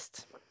the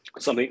best.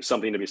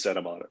 Something to be said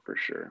about it for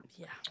sure.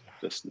 Yeah.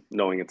 Just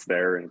knowing it's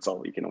there and it's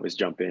all you can always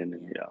jump in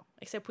and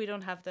Except we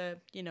don't have the,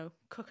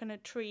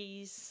 coconut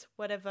trees,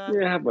 whatever.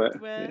 yeah, but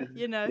Where,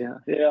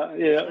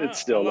 it's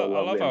still I lovely.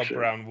 love I'm our sure.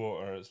 brown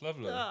water. It's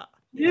lovely. Ah.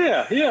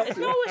 Yeah. It's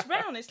not always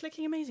brown. It's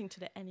looking amazing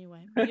today.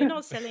 Anyway, you're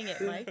not selling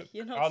it, Mike.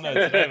 You're not. Oh no,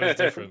 selling today it. was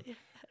different.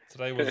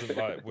 Today wasn't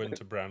like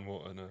winter brown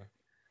water. No.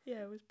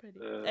 Yeah, it was pretty.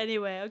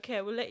 Anyway,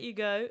 okay, we'll let you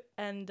go.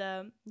 And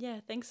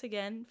thanks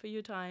again for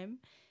your time.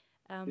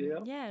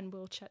 And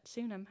we'll chat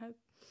soon. I'm hoping.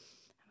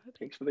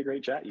 Thanks for the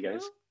great chat, you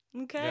guys.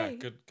 Cool. Okay.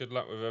 Yeah. Good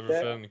luck with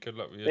everything. Good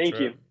luck with your Thank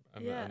trip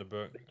you. and the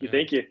book.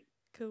 Thank you.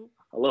 Cool.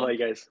 Aloha, you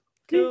guys.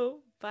 Cool.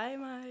 Bye,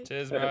 Mike.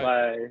 Cheers, mate.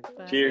 Bye.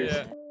 Bye. Cheers.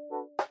 Yeah.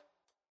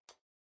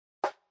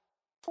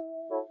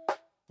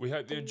 We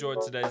hope you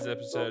enjoyed today's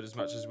episode as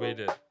much as we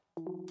did.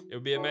 It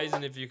would be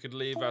amazing if you could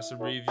leave us a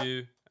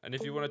review, and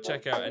if you want to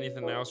check out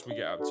anything else we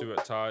get up to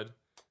at Tide,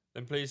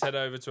 then please head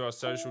over to our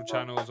social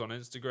channels on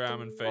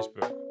Instagram and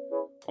Facebook,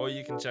 or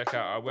you can check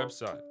out our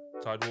website,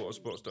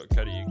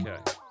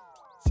 tidewatersports.co.uk.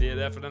 See you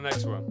there for the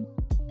next one.